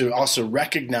to also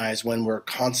recognize when we're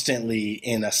constantly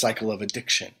in a cycle of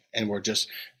addiction, and we're just,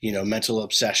 mental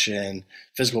obsession,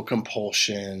 physical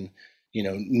compulsion,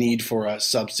 need for a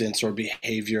substance or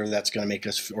behavior that's going to make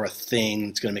us, or a thing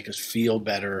that's going to make us feel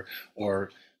better or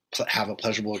have a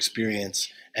pleasurable experience.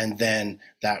 And then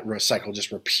that cycle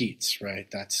just repeats, right?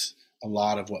 That's a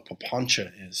lot of what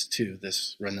papancha is too,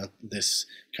 this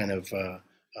kind of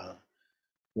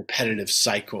repetitive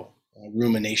cycle,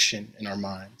 rumination in our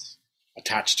minds,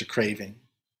 attached to craving.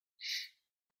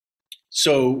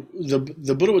 So the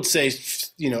Buddha would say,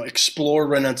 explore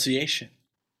renunciation,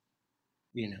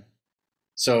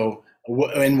 So,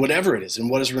 and whatever it is, and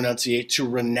what is renunciate? To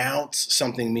renounce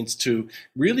something means to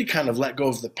really kind of let go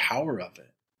of the power of it,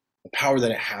 the power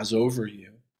that it has over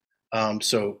you.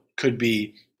 So it could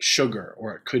be sugar,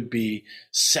 or it could be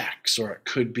sex, or it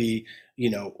could be,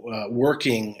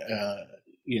 working,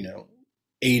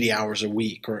 80 hours a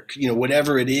week, or,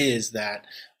 whatever it is that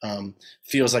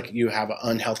feels like you have an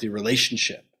unhealthy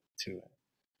relationship to it,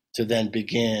 to then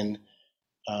begin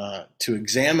to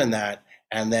examine that,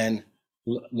 and then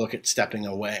look at stepping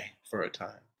away for a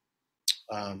time.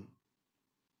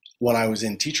 When I was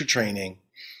in teacher training,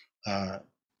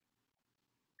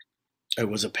 it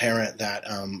was apparent that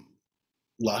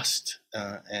lust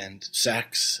and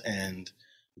sex and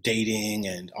dating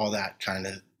and all that kind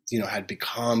of, had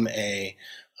become a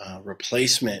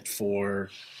replacement for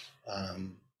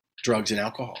drugs and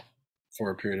alcohol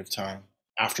for a period of time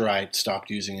after I stopped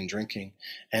using and drinking.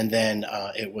 And then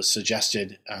it was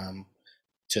suggested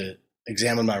to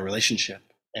examine my relationship,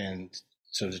 and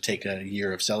so to take a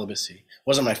year of celibacy. It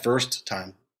wasn't my first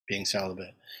time being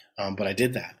celibate, but I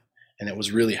did that. And it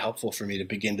was really helpful for me to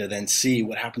begin to then see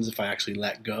what happens if I actually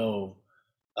let go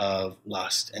of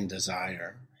lust and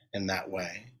desire in that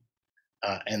way,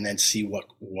 and then see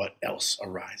what else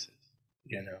arises,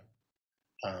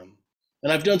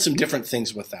 And I've done some different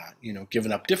things with that,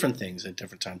 given up different things at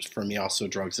different times. For me, also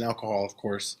drugs and alcohol, of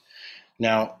course.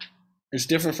 Now, it's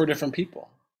different for different people.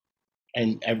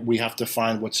 And we have to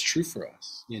find what's true for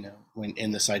us, when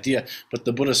in this idea. But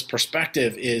the Buddhist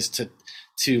perspective is to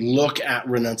look at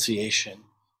renunciation.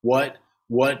 What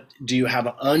do you have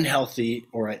an unhealthy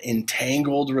or an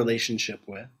entangled relationship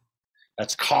with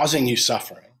that's causing you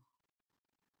suffering,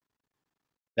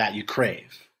 that you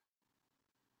crave?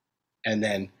 And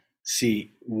then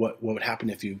see what would happen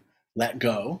if you let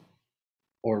go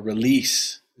or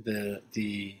release the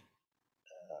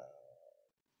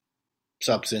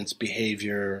substance,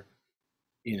 behavior,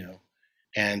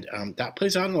 and that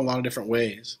plays out in a lot of different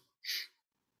ways.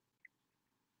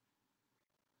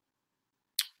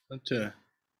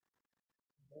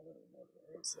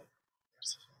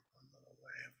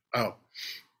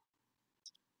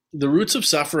 The roots of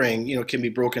suffering, can be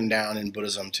broken down in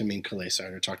Buddhism to mean kilesa. I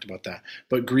already talked about that.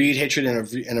 But greed, hatred,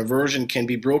 and aversion can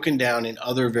be broken down in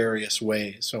other various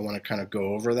ways. So I want to kind of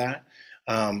go over that.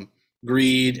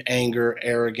 Greed, anger,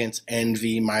 arrogance,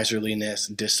 envy, miserliness,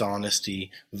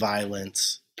 dishonesty,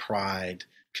 violence, pride,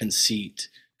 conceit,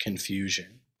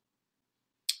 confusion.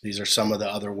 These are some of the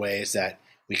other ways that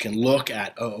we can look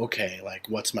at, like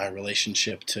what's my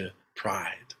relationship to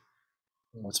pride?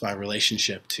 What's my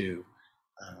relationship to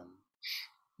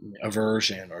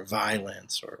aversion or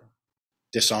violence or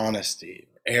dishonesty,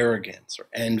 or arrogance, or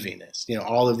enviness.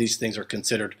 All of these things are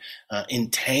considered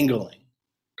entangling,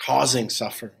 causing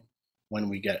suffering when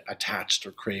we get attached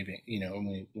or craving.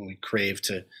 When we crave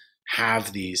to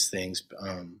have these things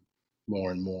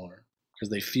more and more because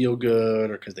they feel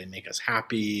good or because they make us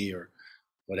happy or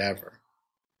whatever.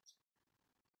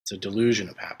 It's a delusion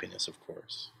of happiness, of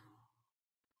course.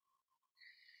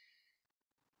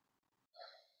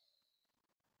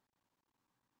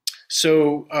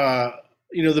 So,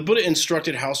 the Buddha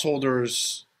instructed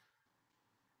householders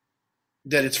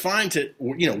that it's fine to,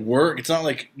 work. It's not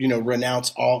like,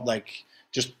 renounce all, like,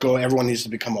 just go, everyone needs to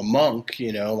become a monk,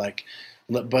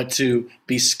 but to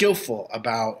be skillful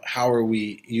about how are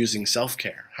we using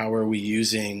self-care? How are we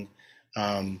using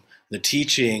the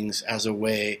teachings as a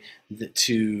way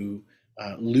to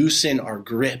loosen our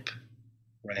grip,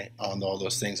 right, on all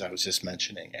those things I was just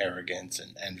mentioning, arrogance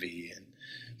and envy and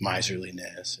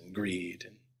miserliness and greed.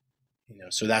 And,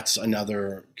 so that's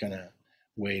another kind of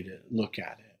way to look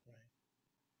at it.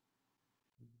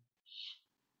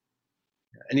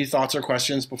 Right? Any thoughts or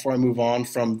questions before I move on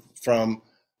from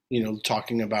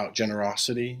talking about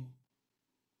generosity?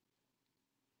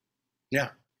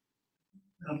 Yeah.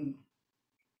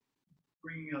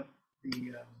 Bringing up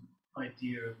the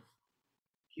idea of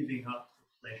giving up the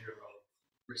pleasure of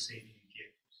receiving a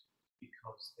gift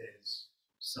because there's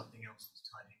something else that's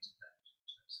tied into that,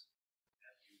 just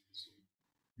values and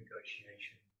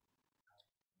negotiation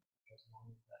goes along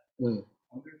with that. I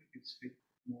wonder if you could speak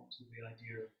more to the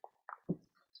idea of, I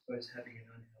suppose, having an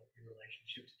unhealthy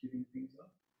relationship to giving things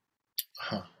up.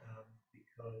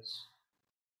 Because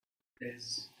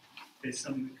there's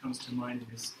something that comes to mind in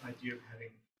this idea of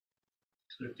having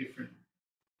sort of different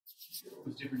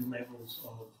levels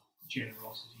of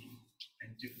generosity and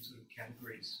different sort of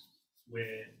categories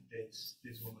where there's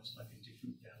almost like a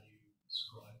different value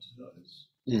ascribed to those.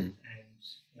 And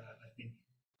I think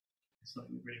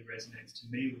something that really resonates to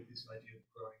me with this idea of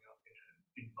growing up in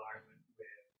an environment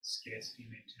where scarcity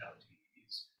mentality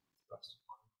is thrust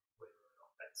upon, whether or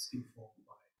not that's informed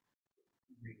by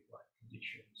real life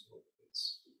conditions or if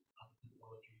it's other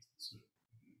pathologies that sort of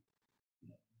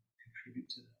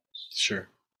contribute to that. Sure.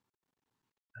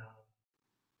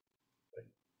 But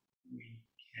we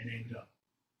can end up,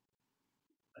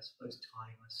 I suppose,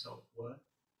 tying our self-worth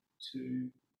to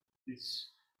this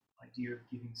idea of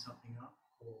giving something up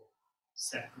or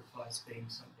sacrifice being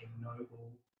something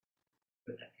noble,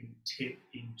 but that can tip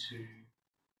into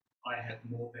I have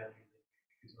more value than you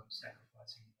because I'm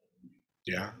sacrificing more than you.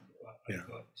 Yeah. I've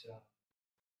got this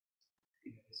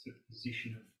sort of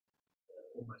position of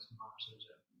almost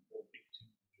martyrdom or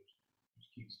victimhood, which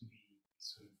gives me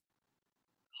sort of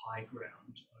high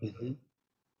ground over somebody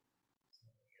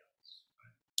else.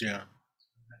 Right? Yeah.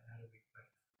 So how do we kind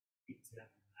of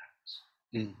examine that?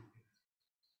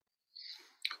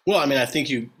 Well, I mean, I think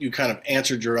you kind of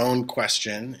answered your own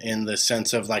question in the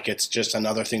sense of like it's just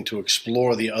another thing to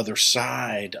explore the other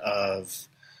side of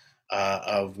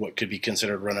what could be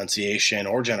considered renunciation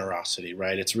or generosity,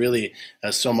 right? It's really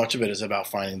so much of it is about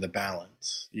finding the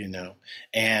balance,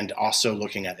 and also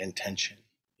looking at intention.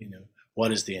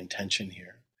 What is the intention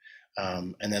here?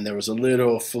 And then there was a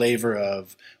little flavor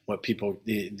of what people,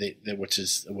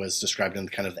 was described in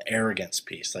kind of the arrogance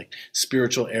piece, like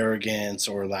spiritual arrogance,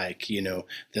 or like,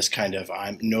 this kind of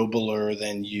I'm nobler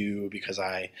than you because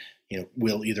I,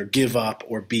 will either give up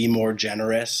or be more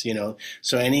generous,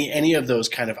 So any of those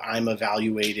kind of I'm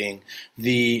evaluating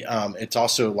it's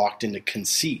also locked into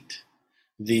conceit.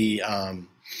 The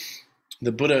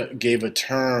Buddha gave a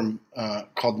term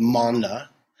called mana,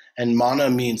 and mana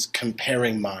means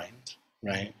comparing mind,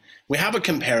 right? We have a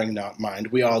comparing mind.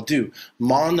 We all do.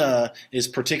 Mana is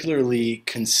particularly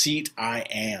conceit, I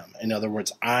am. In other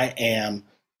words, I am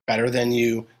better than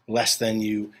you, less than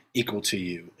you, equal to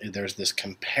you. There's this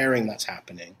comparing that's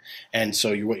happening. And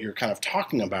so what you're kind of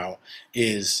talking about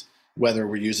is whether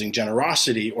we're using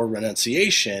generosity or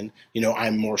renunciation,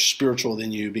 I'm more spiritual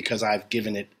than you because I've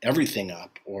given it everything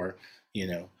up, or,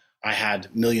 I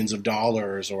had millions of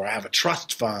dollars, or I have a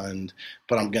trust fund,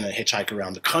 but I'm going to hitchhike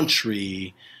around the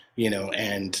country,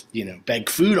 and, beg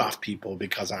food off people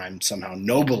because I'm somehow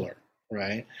nobler,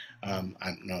 right? I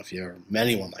don't know if you ever met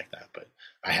anyone like that, but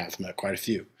I have met quite a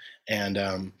few. And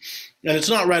it's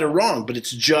not right or wrong, but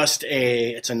it's just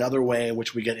it's another way in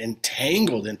which we get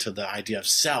entangled into the idea of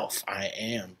self, I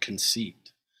am,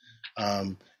 conceit.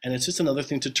 And it's just another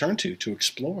thing to turn to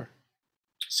explore.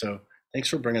 So thanks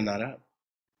for bringing that up.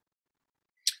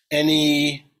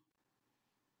 Anything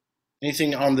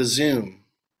on the Zoom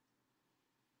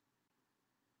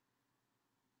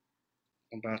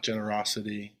about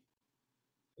generosity?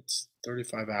 It's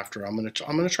 35 after. I'm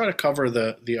gonna try to cover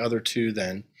the other two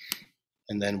then,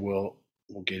 and then we'll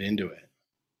get into it.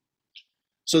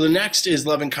 So the next is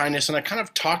loving kindness, and I kind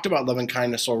of talked about loving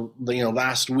kindness,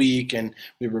 last week, and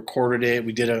we recorded it.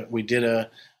 We did a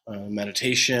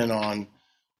meditation on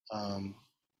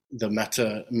the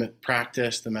metta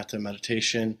practice, the metta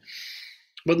meditation.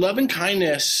 But loving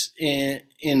kindness in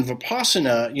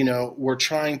Vipassana, we're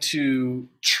trying to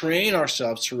train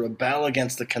ourselves to rebel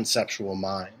against the conceptual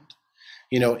mind.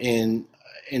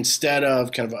 Instead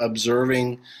of kind of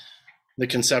observing the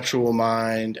conceptual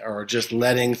mind or just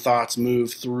letting thoughts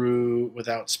move through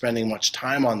without spending much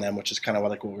time on them, which is kind of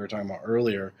like what we were talking about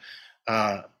earlier.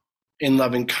 In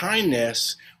loving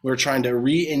kindness, we're trying to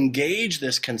re-engage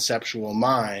this conceptual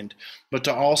mind, but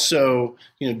to also,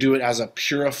 do it as a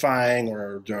purifying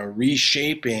or a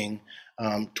reshaping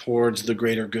towards the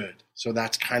greater good. So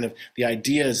that's kind of the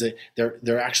idea, is that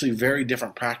they're actually very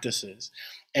different practices.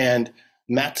 And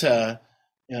metta,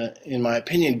 in my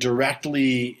opinion,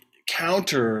 directly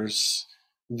counters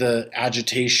the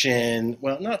agitation.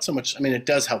 Well, not so much. I mean, it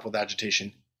does help with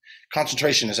agitation.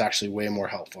 Concentration is actually way more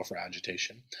helpful for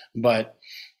agitation. But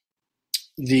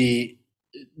the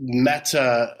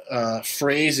metta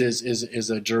phrase is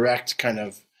a direct kind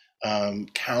of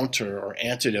counter or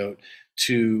antidote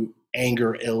to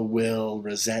anger, ill will,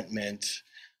 resentment,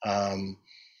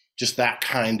 just that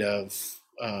kind of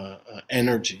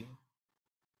energy.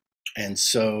 And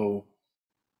so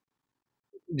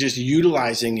just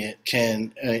utilizing it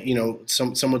can,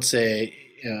 some would say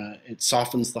it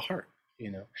softens the heart,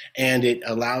 and it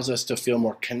allows us to feel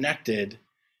more connected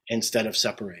instead of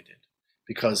separated.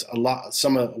 Because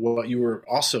some of what you were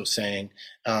also saying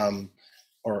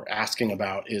or asking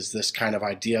about is this kind of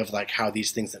idea of like how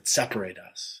these things that separate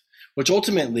us, which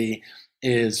ultimately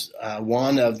is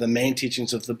one of the main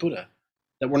teachings of the Buddha,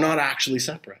 that we're not actually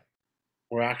separate.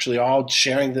 We're actually all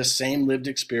sharing this same lived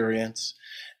experience,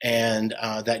 and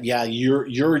that,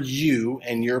 you're you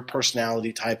and your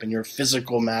personality type and your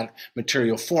physical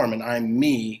material form, and I'm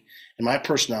me and my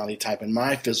personality type and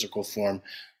my physical form,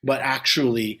 but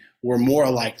actually we're more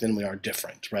alike than we are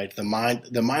different, right? The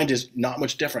mind is not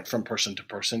much different from person to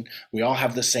person. We all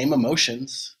have the same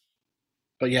emotions,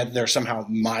 but yet they're somehow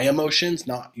my emotions,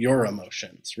 not your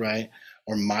emotions, right?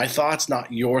 Or my thoughts,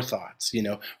 not your thoughts.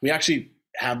 We actually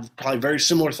have probably very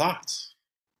similar thoughts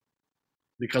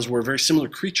because we're very similar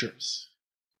creatures.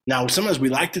 Now, sometimes we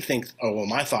like to think, oh, well,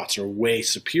 my thoughts are way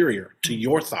superior to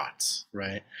your thoughts,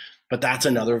 right? But that's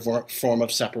another form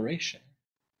of separation.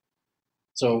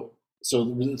 So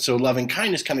loving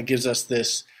kindness kind of gives us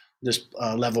this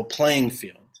level playing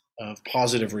field of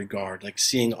positive regard, like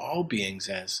seeing all beings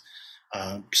as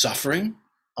suffering,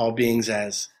 all beings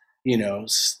as,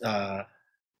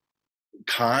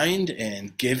 kind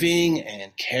and giving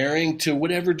and caring to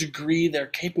whatever degree they're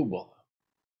capable of.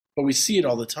 But we see it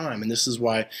all the time. And this is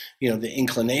why, the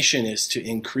inclination is to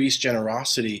increase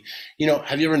generosity.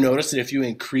 Have you ever noticed that if you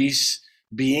increase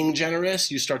being generous,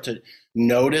 you start to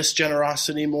notice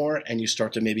generosity more and you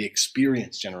start to maybe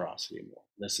experience generosity more?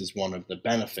 This is one of the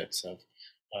benefits of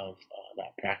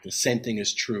that practice. Same thing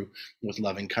is true with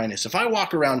loving kindness. If I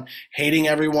walk around hating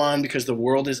everyone because the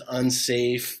world is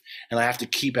unsafe and I have to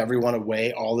keep everyone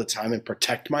away all the time and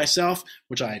protect myself,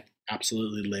 which I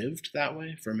absolutely lived that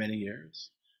way for many years,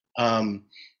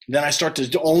 then I start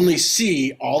to only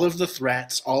see all of the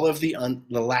threats, all of the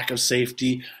lack of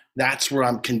safety. That's where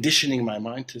I'm conditioning my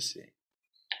mind to see.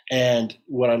 And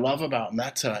what I love about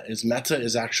metta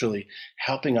is actually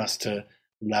helping us to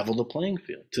level the playing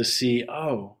field, to see,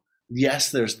 oh,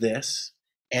 yes, there's this,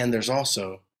 and there's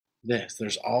also this.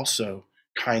 There's also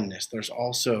kindness. There's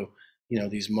also,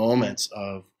 these moments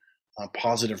of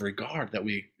positive regard that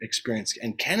we experience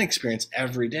and can experience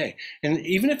every day. And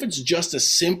even if it's just a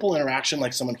simple interaction,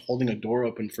 like someone holding a door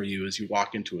open for you as you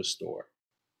walk into a store,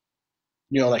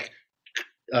 cueing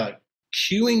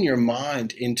your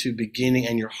mind into beginning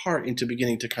and your heart into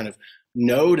beginning to kind of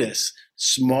notice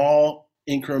small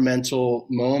incremental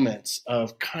moments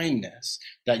of kindness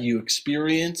that you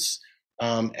experience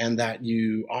and that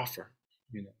you offer.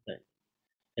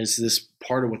 Is this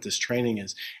part of what this training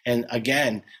is? And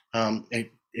again,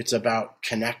 it's about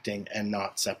connecting and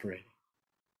not separating.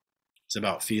 It's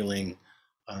about feeling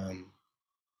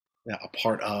a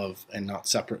part of and not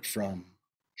separate from.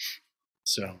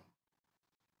 So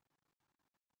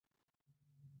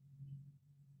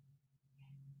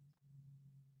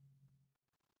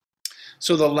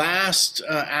the last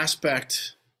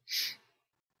aspect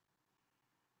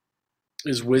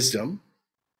is wisdom.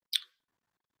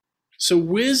 So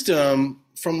wisdom,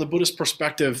 from the Buddhist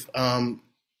perspective,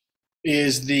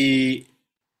 is the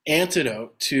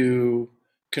antidote to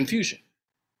confusion.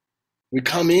 We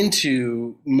come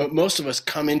into, most of us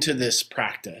come into this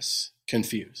practice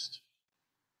confused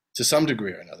to some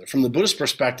degree or another. From the Buddhist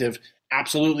perspective,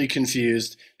 absolutely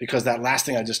confused, because that last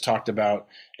thing I just talked about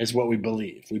is what we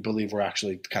believe. We believe we're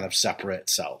actually kind of separate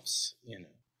selves,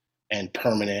 and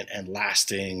permanent and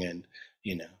lasting, and,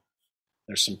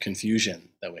 there's some confusion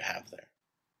that we have there.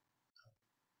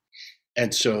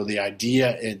 And so the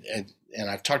idea, and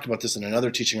I've talked about this in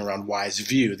another teaching around wise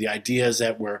view, the idea is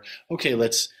that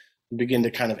let's begin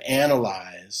to kind of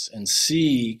analyze and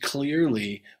see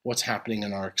clearly what's happening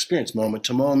in our experience, moment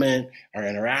to moment, our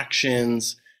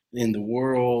interactions in the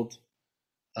world.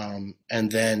 And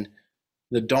then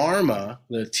the Dharma,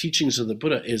 the teachings of the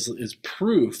Buddha, is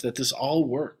proof that this all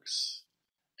works.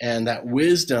 And that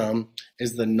wisdom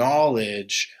is the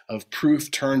knowledge of proof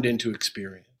turned into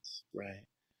experience, right?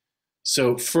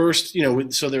 So first,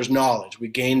 so there's knowledge. We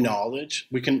gain knowledge.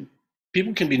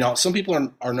 People can be some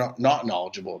people are not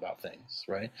knowledgeable about things,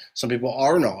 right? Some people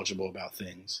are knowledgeable about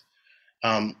things.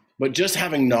 But just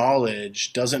having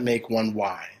knowledge doesn't make one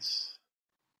wise.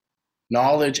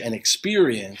 Knowledge and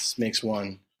experience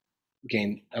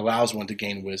allows one to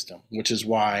gain wisdom, which is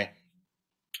why,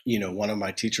 one of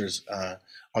my teachers,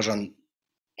 Ajahn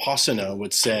Pasanno,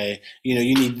 would say, you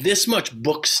need this much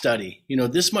book study,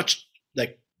 this much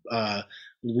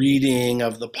reading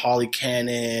of the Pali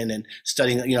Canon and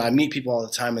studying. I meet people all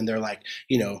the time and they're like,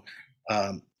 what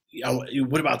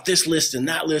about this list and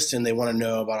that list? And they want to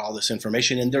know about all this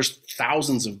information. And there's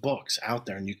thousands of books out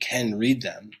there and you can read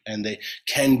them and they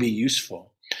can be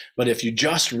useful. But if you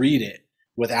just read it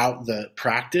without the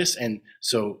practice, and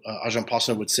so Ajahn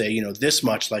Pasanno would say, this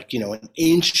much, an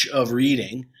inch of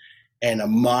reading and a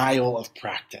mile of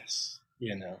practice,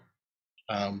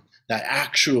 that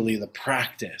actually the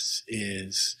practice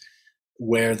is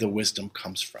where the wisdom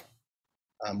comes from.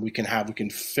 We can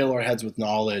fill our heads with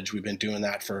knowledge. We've been doing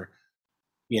that for,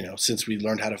 since we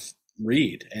learned how to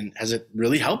read. And has it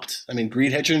really helped? I mean,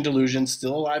 greed, hatred, and delusion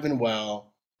still alive and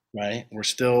well, right? We're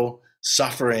still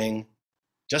suffering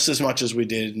just as much as we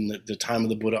did in the time of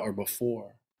the Buddha or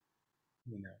before.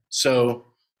 So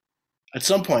at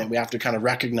some point we have to kind of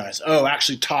recognize,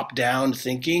 actually top-down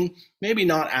thinking, maybe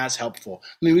not as helpful.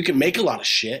 I mean, we can make a lot of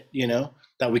shit,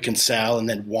 that we can sell and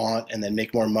then want and then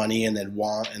make more money and then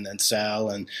want and then sell,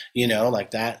 and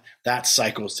like that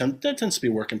cycle that tends to be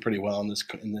working pretty well in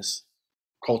this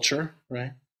culture,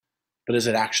 right? But is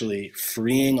it actually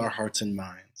freeing our hearts and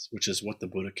minds, which is what the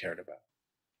Buddha cared about?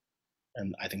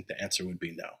 And I think the answer would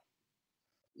be no.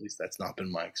 At least that's not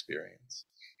been my experience.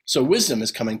 So wisdom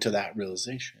is coming to that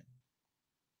realization.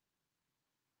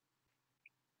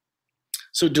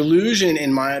 So delusion,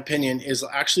 in my opinion, is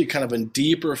actually kind of a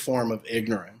deeper form of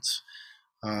ignorance.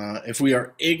 If we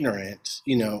are ignorant,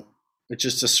 it's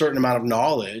just a certain amount of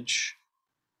knowledge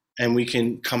and we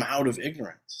can come out of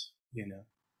ignorance,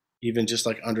 even just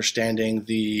like understanding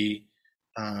the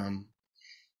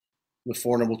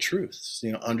Four Noble Truths,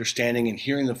 understanding and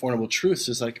hearing the Four Noble Truths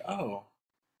is like, oh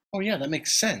yeah, that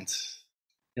makes sense.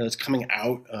 It's coming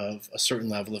out of a certain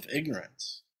level of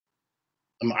ignorance.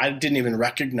 I didn't even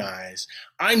recognize.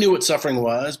 I knew what suffering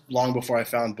was long before I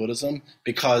found Buddhism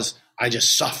because I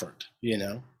just suffered,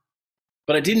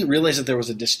 But I didn't realize that there was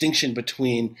a distinction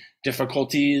between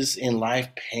difficulties in life,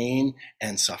 pain,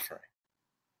 and suffering.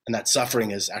 And that suffering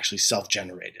is actually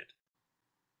self-generated.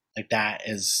 Like that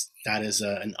is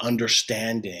an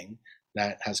understanding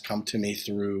that has come to me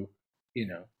through,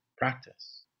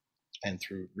 practice and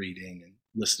through reading and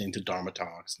listening to Dharma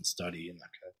talks and study and that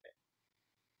kind of thing.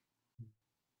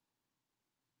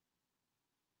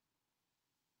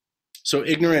 So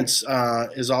ignorance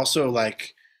is also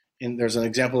there's an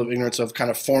example of ignorance of kind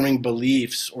of forming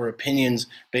beliefs or opinions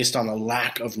based on a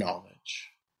lack of knowledge.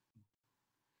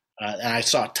 And I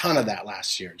saw a ton of that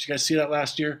last year. Did you guys see that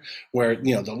last year? Where,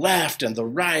 the left and the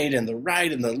right and the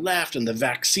right and the left and the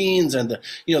vaccines and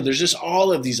there's just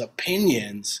all of these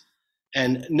opinions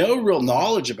and no real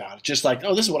knowledge about it. Just like,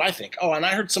 this is what I think. And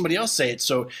I heard somebody else say it.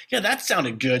 So yeah, that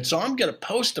sounded good. So I'm going to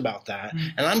post about that. Mm-hmm.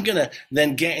 And I'm going to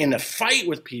then get in a fight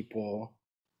with people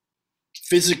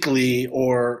physically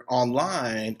or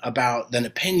online about an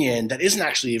opinion that isn't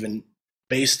actually even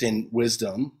based in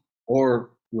wisdom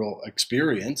or real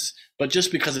experience, but just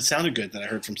because it sounded good that I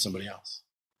heard from somebody else.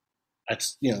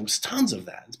 That's, there's tons of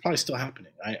that. It's probably still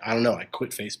happening. I don't know. I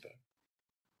quit Facebook.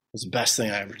 It was the best thing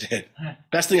I ever did.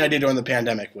 Best thing I did during the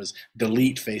pandemic was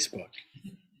delete Facebook.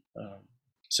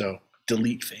 So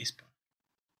delete Facebook.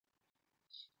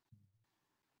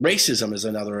 Racism is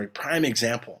another prime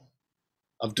example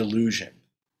of delusion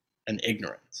and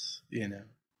ignorance.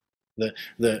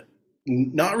 The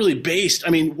not really based. I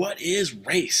mean, what is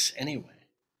race anyway?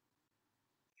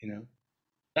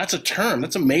 That's a term.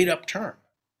 That's a made-up term.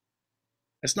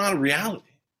 It's not a reality.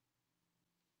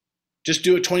 Just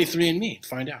do a 23andMe,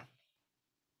 find out.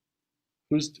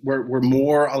 We're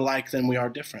more alike than we are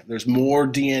different. There's more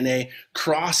DNA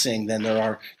crossing than there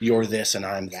are you're this and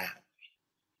I'm that.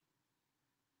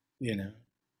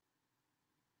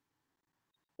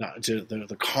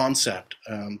 The concept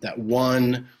that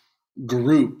one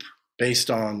group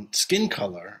based on skin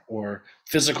color or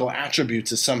physical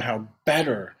attributes is somehow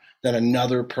better than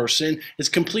another person is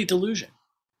complete delusion.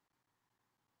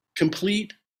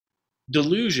 Complete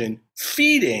delusion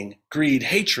feeding greed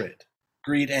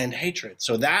and hatred.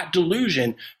 So that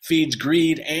delusion feeds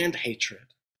greed and hatred.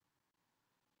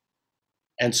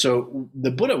 And so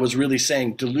the Buddha was really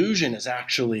saying delusion is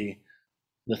actually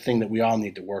the thing that we all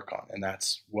need to work on, and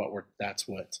that's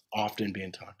what's often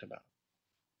being talked about.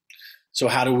 So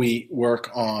how do we work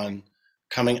on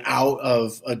coming out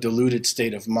of a deluded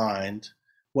state of mind?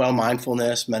 Well,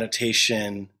 mindfulness,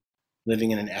 meditation,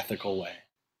 living in an ethical way,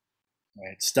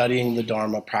 right? Studying the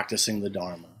Dharma, practicing the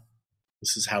Dharma.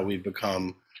 This is how we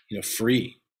become,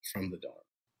 free from the Dharma.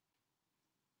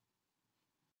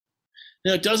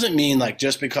 Now, it doesn't mean like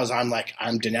just because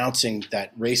I'm denouncing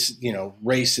that race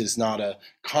is not a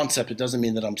concept. It doesn't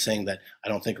mean that I'm saying that I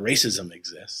don't think racism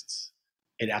exists.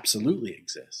 It absolutely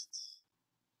exists.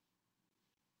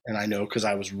 And I know because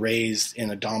I was raised in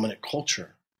a dominant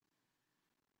culture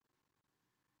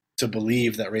to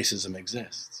believe that racism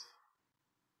exists.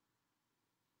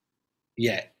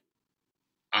 Yet,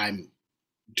 I'm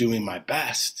doing my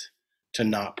best to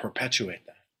not perpetuate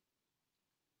that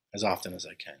as often as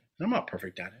I can. I'm not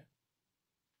perfect at it.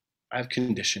 I have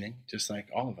conditioning, just like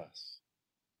all of us.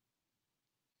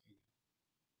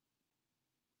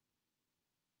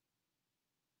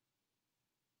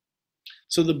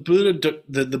 So the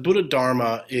Buddha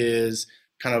Dharma is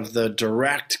kind of the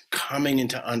direct coming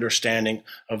into understanding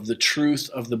of the truth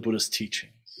of the Buddha's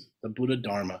teachings. The Buddha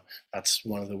Dharma, that's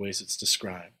one of the ways it's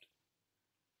described.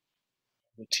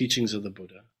 The teachings of the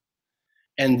Buddha.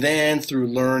 And then through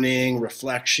learning,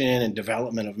 reflection, and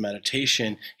development of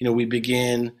meditation, we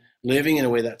begin living in a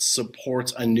way that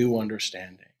supports a new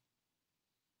understanding.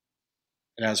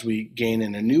 And as we gain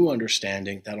in a new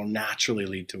understanding, that'll naturally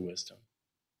lead to wisdom.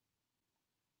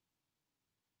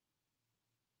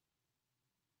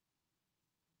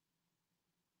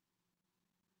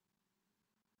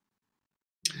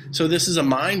 So this is a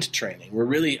mind training.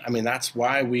 That's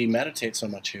why we meditate so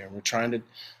much here. We're trying to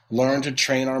learn to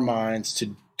train our minds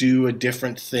to do a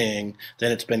different thing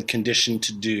than it's been conditioned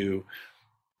to do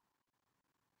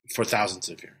for thousands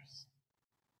of years.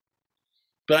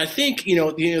 But I think,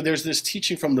 there's this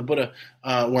teaching from the Buddha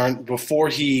where before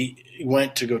he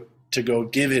went to go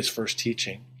give his first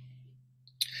teaching,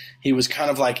 he was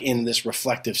kind of like in this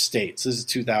reflective state. So this is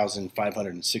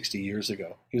 2,560 years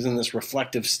ago. He was in this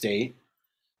reflective state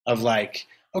of like,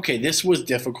 okay, this was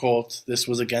difficult. This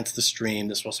was against the stream.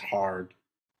 This was hard.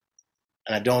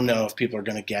 And I don't know if people are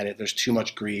going to get it. There's too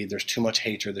much greed. There's too much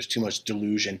hatred. There's too much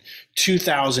delusion.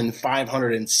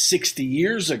 2,560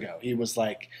 years ago, he was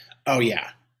like, oh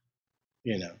yeah,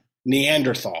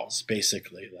 Neanderthals,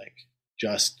 basically, like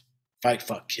just fight,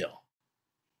 fuck, kill,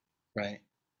 right?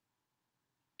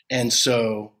 And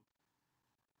so,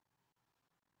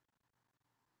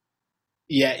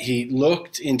 yet he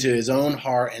looked into his own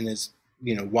heart and his,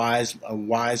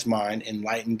 wise mind,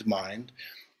 enlightened mind,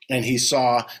 and he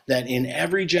saw that in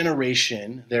every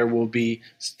generation there will be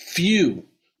few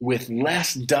with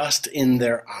less dust in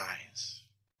their eyes.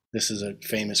 This is a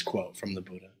famous quote from the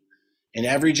Buddha. In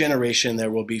every generation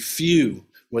there will be few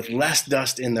with less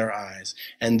dust in their eyes,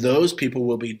 and those people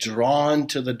will be drawn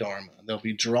to the Dharma. They'll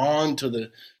be drawn to the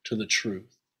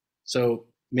truth. So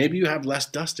maybe you have less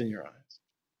dust in your eyes.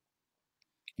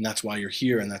 And that's why you're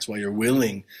here, and that's why you're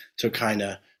willing to kind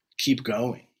of keep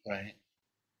going, right?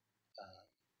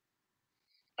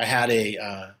 I had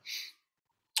a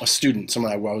student,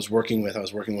 someone I was working with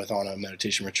on a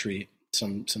meditation retreat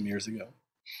some years ago.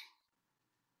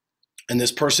 And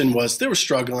this person they were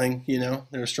struggling,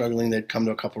 they'd come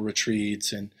to a couple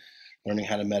retreats and learning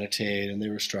how to meditate, and they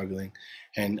were struggling.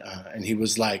 And he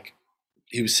was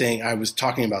saying, I was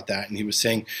talking about that, and he was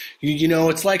saying,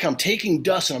 it's like I'm taking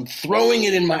dust and I'm throwing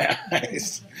it in my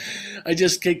eyes. I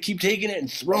just keep taking it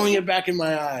and throwing it back in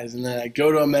my eyes. And then I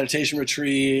go to a meditation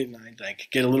retreat and I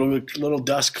get a little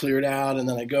dust cleared out. And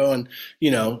then I go and,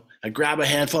 I grab a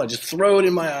handful, I just throw it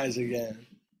in my eyes again.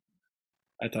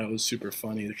 I thought it was super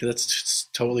funny because that's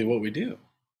just totally what we do,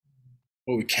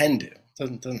 what we can do.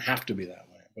 It doesn't have to be that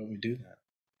way, but we do that.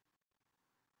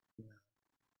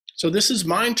 So this is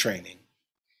mind training.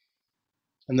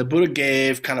 And the Buddha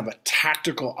gave kind of a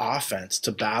tactical offense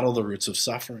to battle the roots of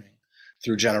suffering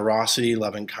through generosity,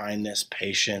 loving kindness,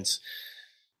 patience,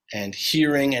 and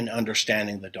hearing and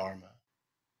understanding the Dharma.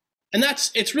 And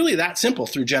it's really that simple,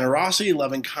 through generosity,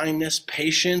 loving kindness,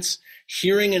 patience,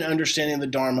 hearing and understanding the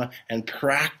Dharma, and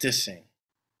practicing,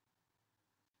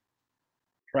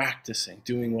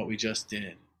 doing what we just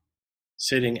did,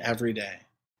 sitting every day.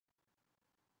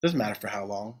 Doesn't matter for how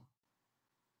long,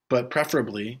 but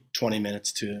preferably 20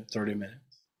 minutes to 30 minutes.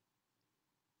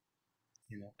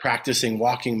 Practicing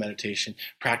walking meditation,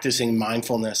 practicing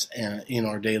mindfulness in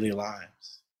our daily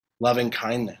lives, loving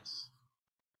kindness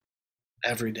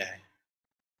every day.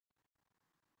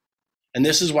 And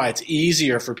this is why it's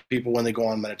easier for people when they go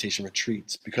on meditation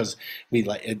retreats, because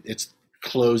it's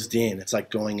closed in. It's like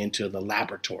going into the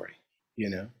laboratory,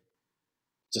 It's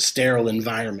a sterile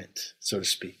environment, so to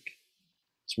speak.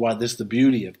 It's why this is the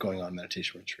beauty of going on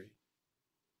meditation retreat.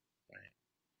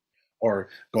 Or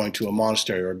going to a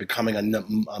monastery, or becoming a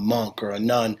monk or a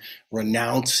nun,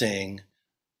 renouncing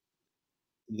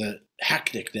the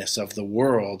hecticness of the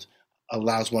world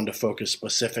allows one to focus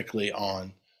specifically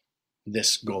on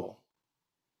this goal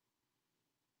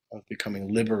of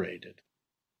becoming liberated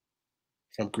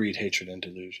from greed, hatred, and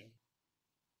delusion.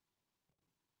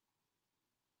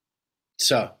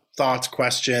 So, thoughts,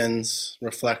 questions,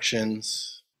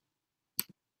 reflections,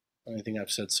 anything I've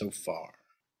said so far?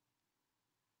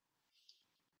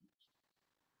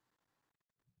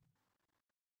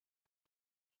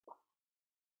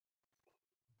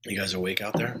 You guys awake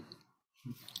out there?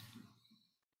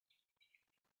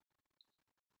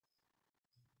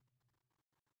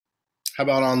 How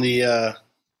about on the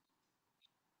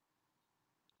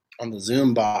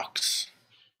Zoom box?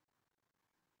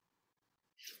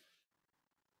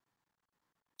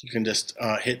 You can just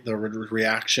hit the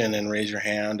reaction and raise your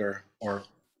hand, or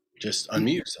just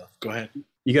unmute yourself. Go ahead.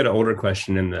 You got an older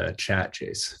question in the chat,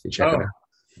 Chase. If you check it out.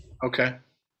 Okay.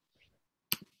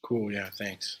 Cool. Yeah.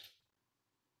 Thanks.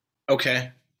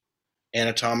 Okay.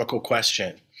 Anatomical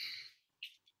question.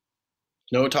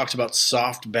 Noah talks about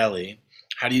soft belly.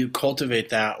 How do you cultivate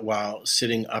that while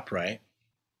sitting upright?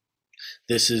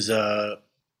 This is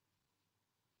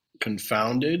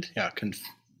confounded. Yeah,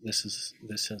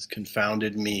 this has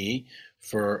confounded me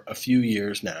for a few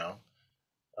years now.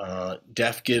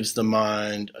 Death gives the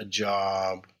mind a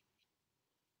job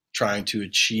trying to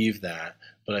achieve that,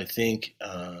 but I think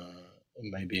it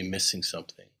might be missing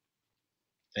something.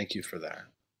 Thank you for that.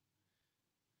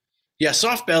 Yeah,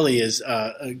 soft belly is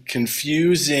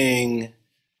confusing.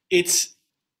 It's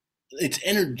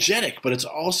energetic, but it's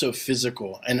also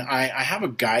physical. And I have a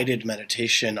guided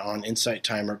meditation on Insight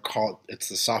Timer it's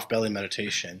the soft belly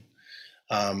meditation.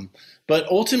 But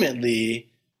ultimately,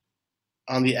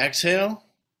 on the exhale,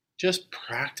 just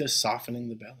practice softening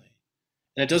the belly.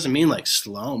 And it doesn't mean like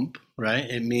slump, right?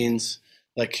 It means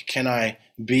like, can I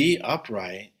be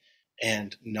upright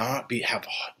and not have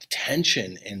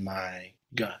tension in my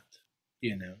gut,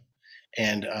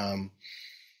 And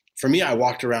for me, I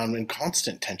walked around in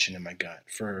constant tension in my gut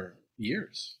for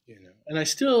years, And I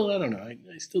still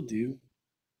do.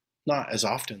 Not as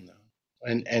often though.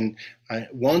 And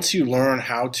once you learn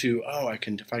how to, I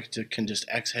can just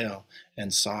exhale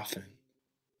and soften,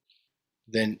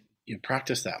 then you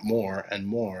practice that more and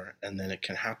more, and then it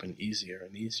can happen easier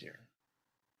and easier.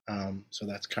 So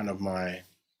that's kind of my,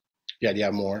 do you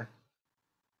have more?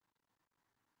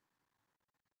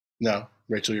 No,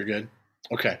 Rachel, you're good?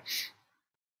 Okay.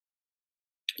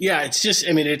 Yeah, it's just,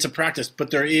 it's a practice, but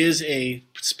there is a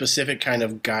specific kind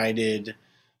of guided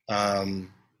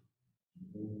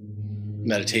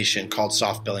meditation called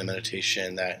soft belly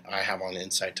meditation that I have on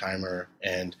Insight Timer,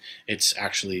 and it's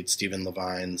actually Stephen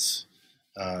Levine's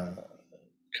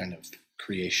kind of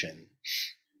creation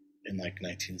in like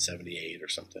 1978 or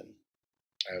something.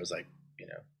 I was like,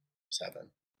 7.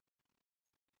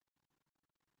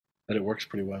 But it works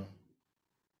pretty well.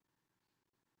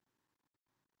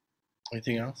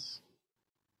 Anything else?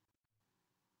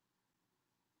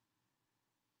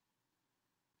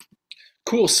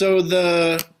 Cool. So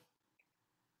the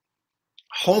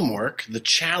homework, the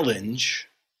challenge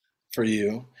for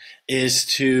you is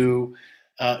to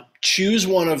choose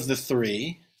one of the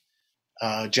three,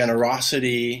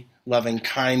 generosity, loving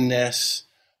kindness,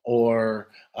 or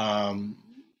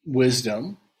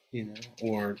wisdom,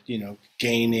 or,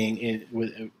 gaining it.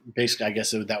 Basically, I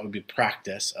guess that would be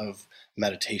practice of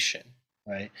meditation,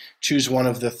 right? Choose one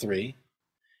of the three.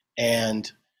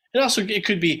 And it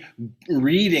could be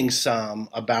reading some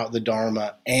about the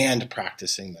Dharma and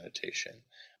practicing meditation.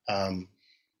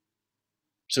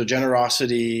 So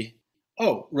generosity,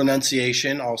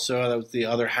 renunciation also, that was the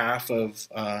other half of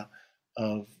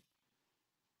of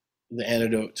the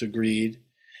antidote to greed,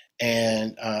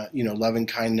 and loving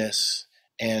kindness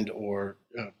and or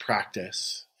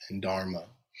practice and dharma,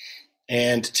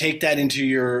 and take that into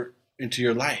your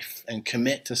life and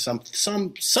commit to something.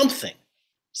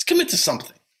 Just commit to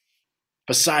something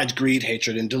besides greed,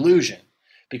 hatred, and delusion.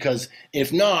 Because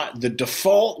if not, the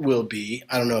default will be,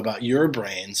 I don't know about your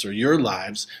brains or your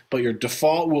lives, but your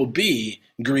default will be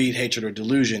greed, hatred, or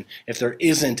delusion if there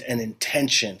isn't an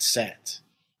intention set.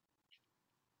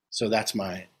 So that's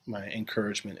my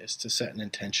encouragement, is to set an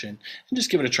intention and just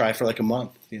give it a try for like a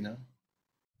month,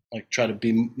 like try to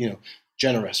be,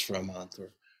 generous for a month, or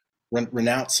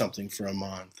renounce something for a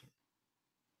month.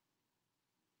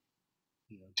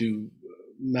 Do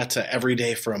metta every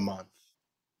day for a month.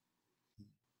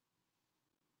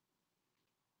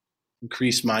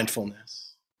 Increase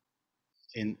mindfulness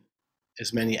in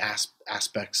as many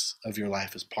aspects of your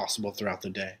life as possible throughout the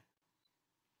day.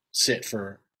 Sit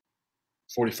for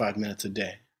 45 minutes a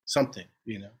day, something,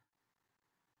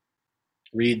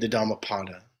 Read the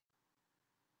Dhammapada.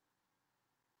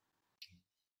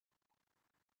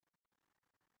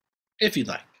 If you'd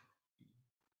like.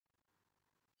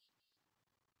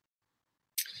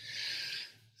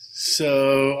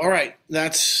 So, all right,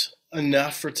 that's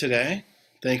enough for today.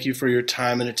 Thank you for your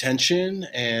time and attention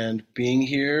and being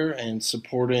here and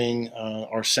supporting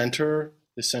our center.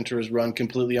 The center is run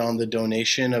completely on the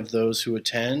donation of those who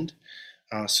attend.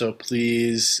 So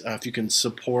please, if you can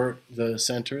support the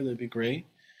center, that'd be great.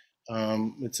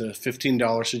 It's a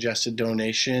 $15 suggested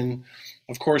donation.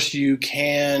 Of course, you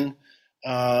can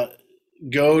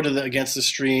go to the Against the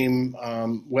Stream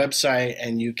website,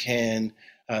 and you can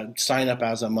sign up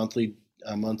as a monthly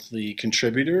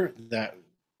contributor. That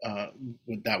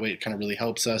way it kind of really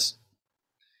helps us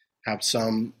have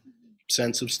some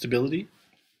sense of stability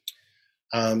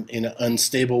in an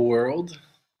unstable world.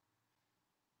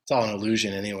 It's all an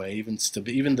illusion anyway. Even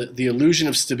the illusion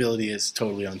of stability is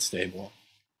totally unstable,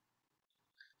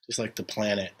 just like the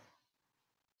planet.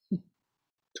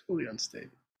 Totally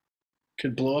unstable.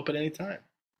 Could blow up at any time.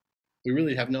 We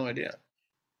really have no idea.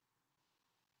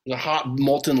 There's a hot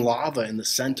molten lava in the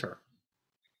center.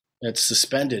 It's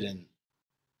suspended in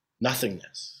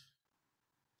nothingness.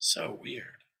 So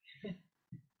weird.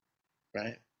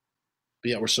 Right?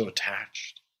 But yeah, we're so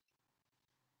attached.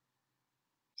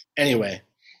 Anyway,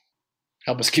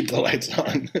 help us keep the lights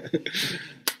on.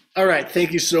 All right,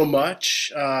 thank you so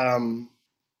much.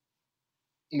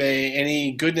 May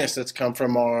any goodness that's come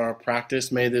from our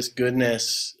practice, may this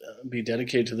goodness be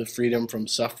dedicated to the freedom from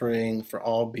suffering for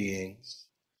all beings.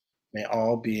 May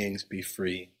all beings be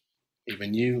free,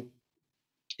 even you,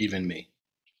 even me.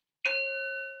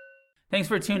 Thanks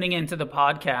for tuning in to the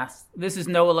podcast. This is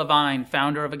Noah Levine,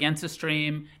 founder of Against the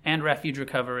Stream and Refuge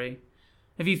Recovery.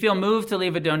 If you feel moved to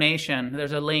leave a donation,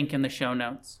 there's a link in the show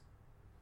notes.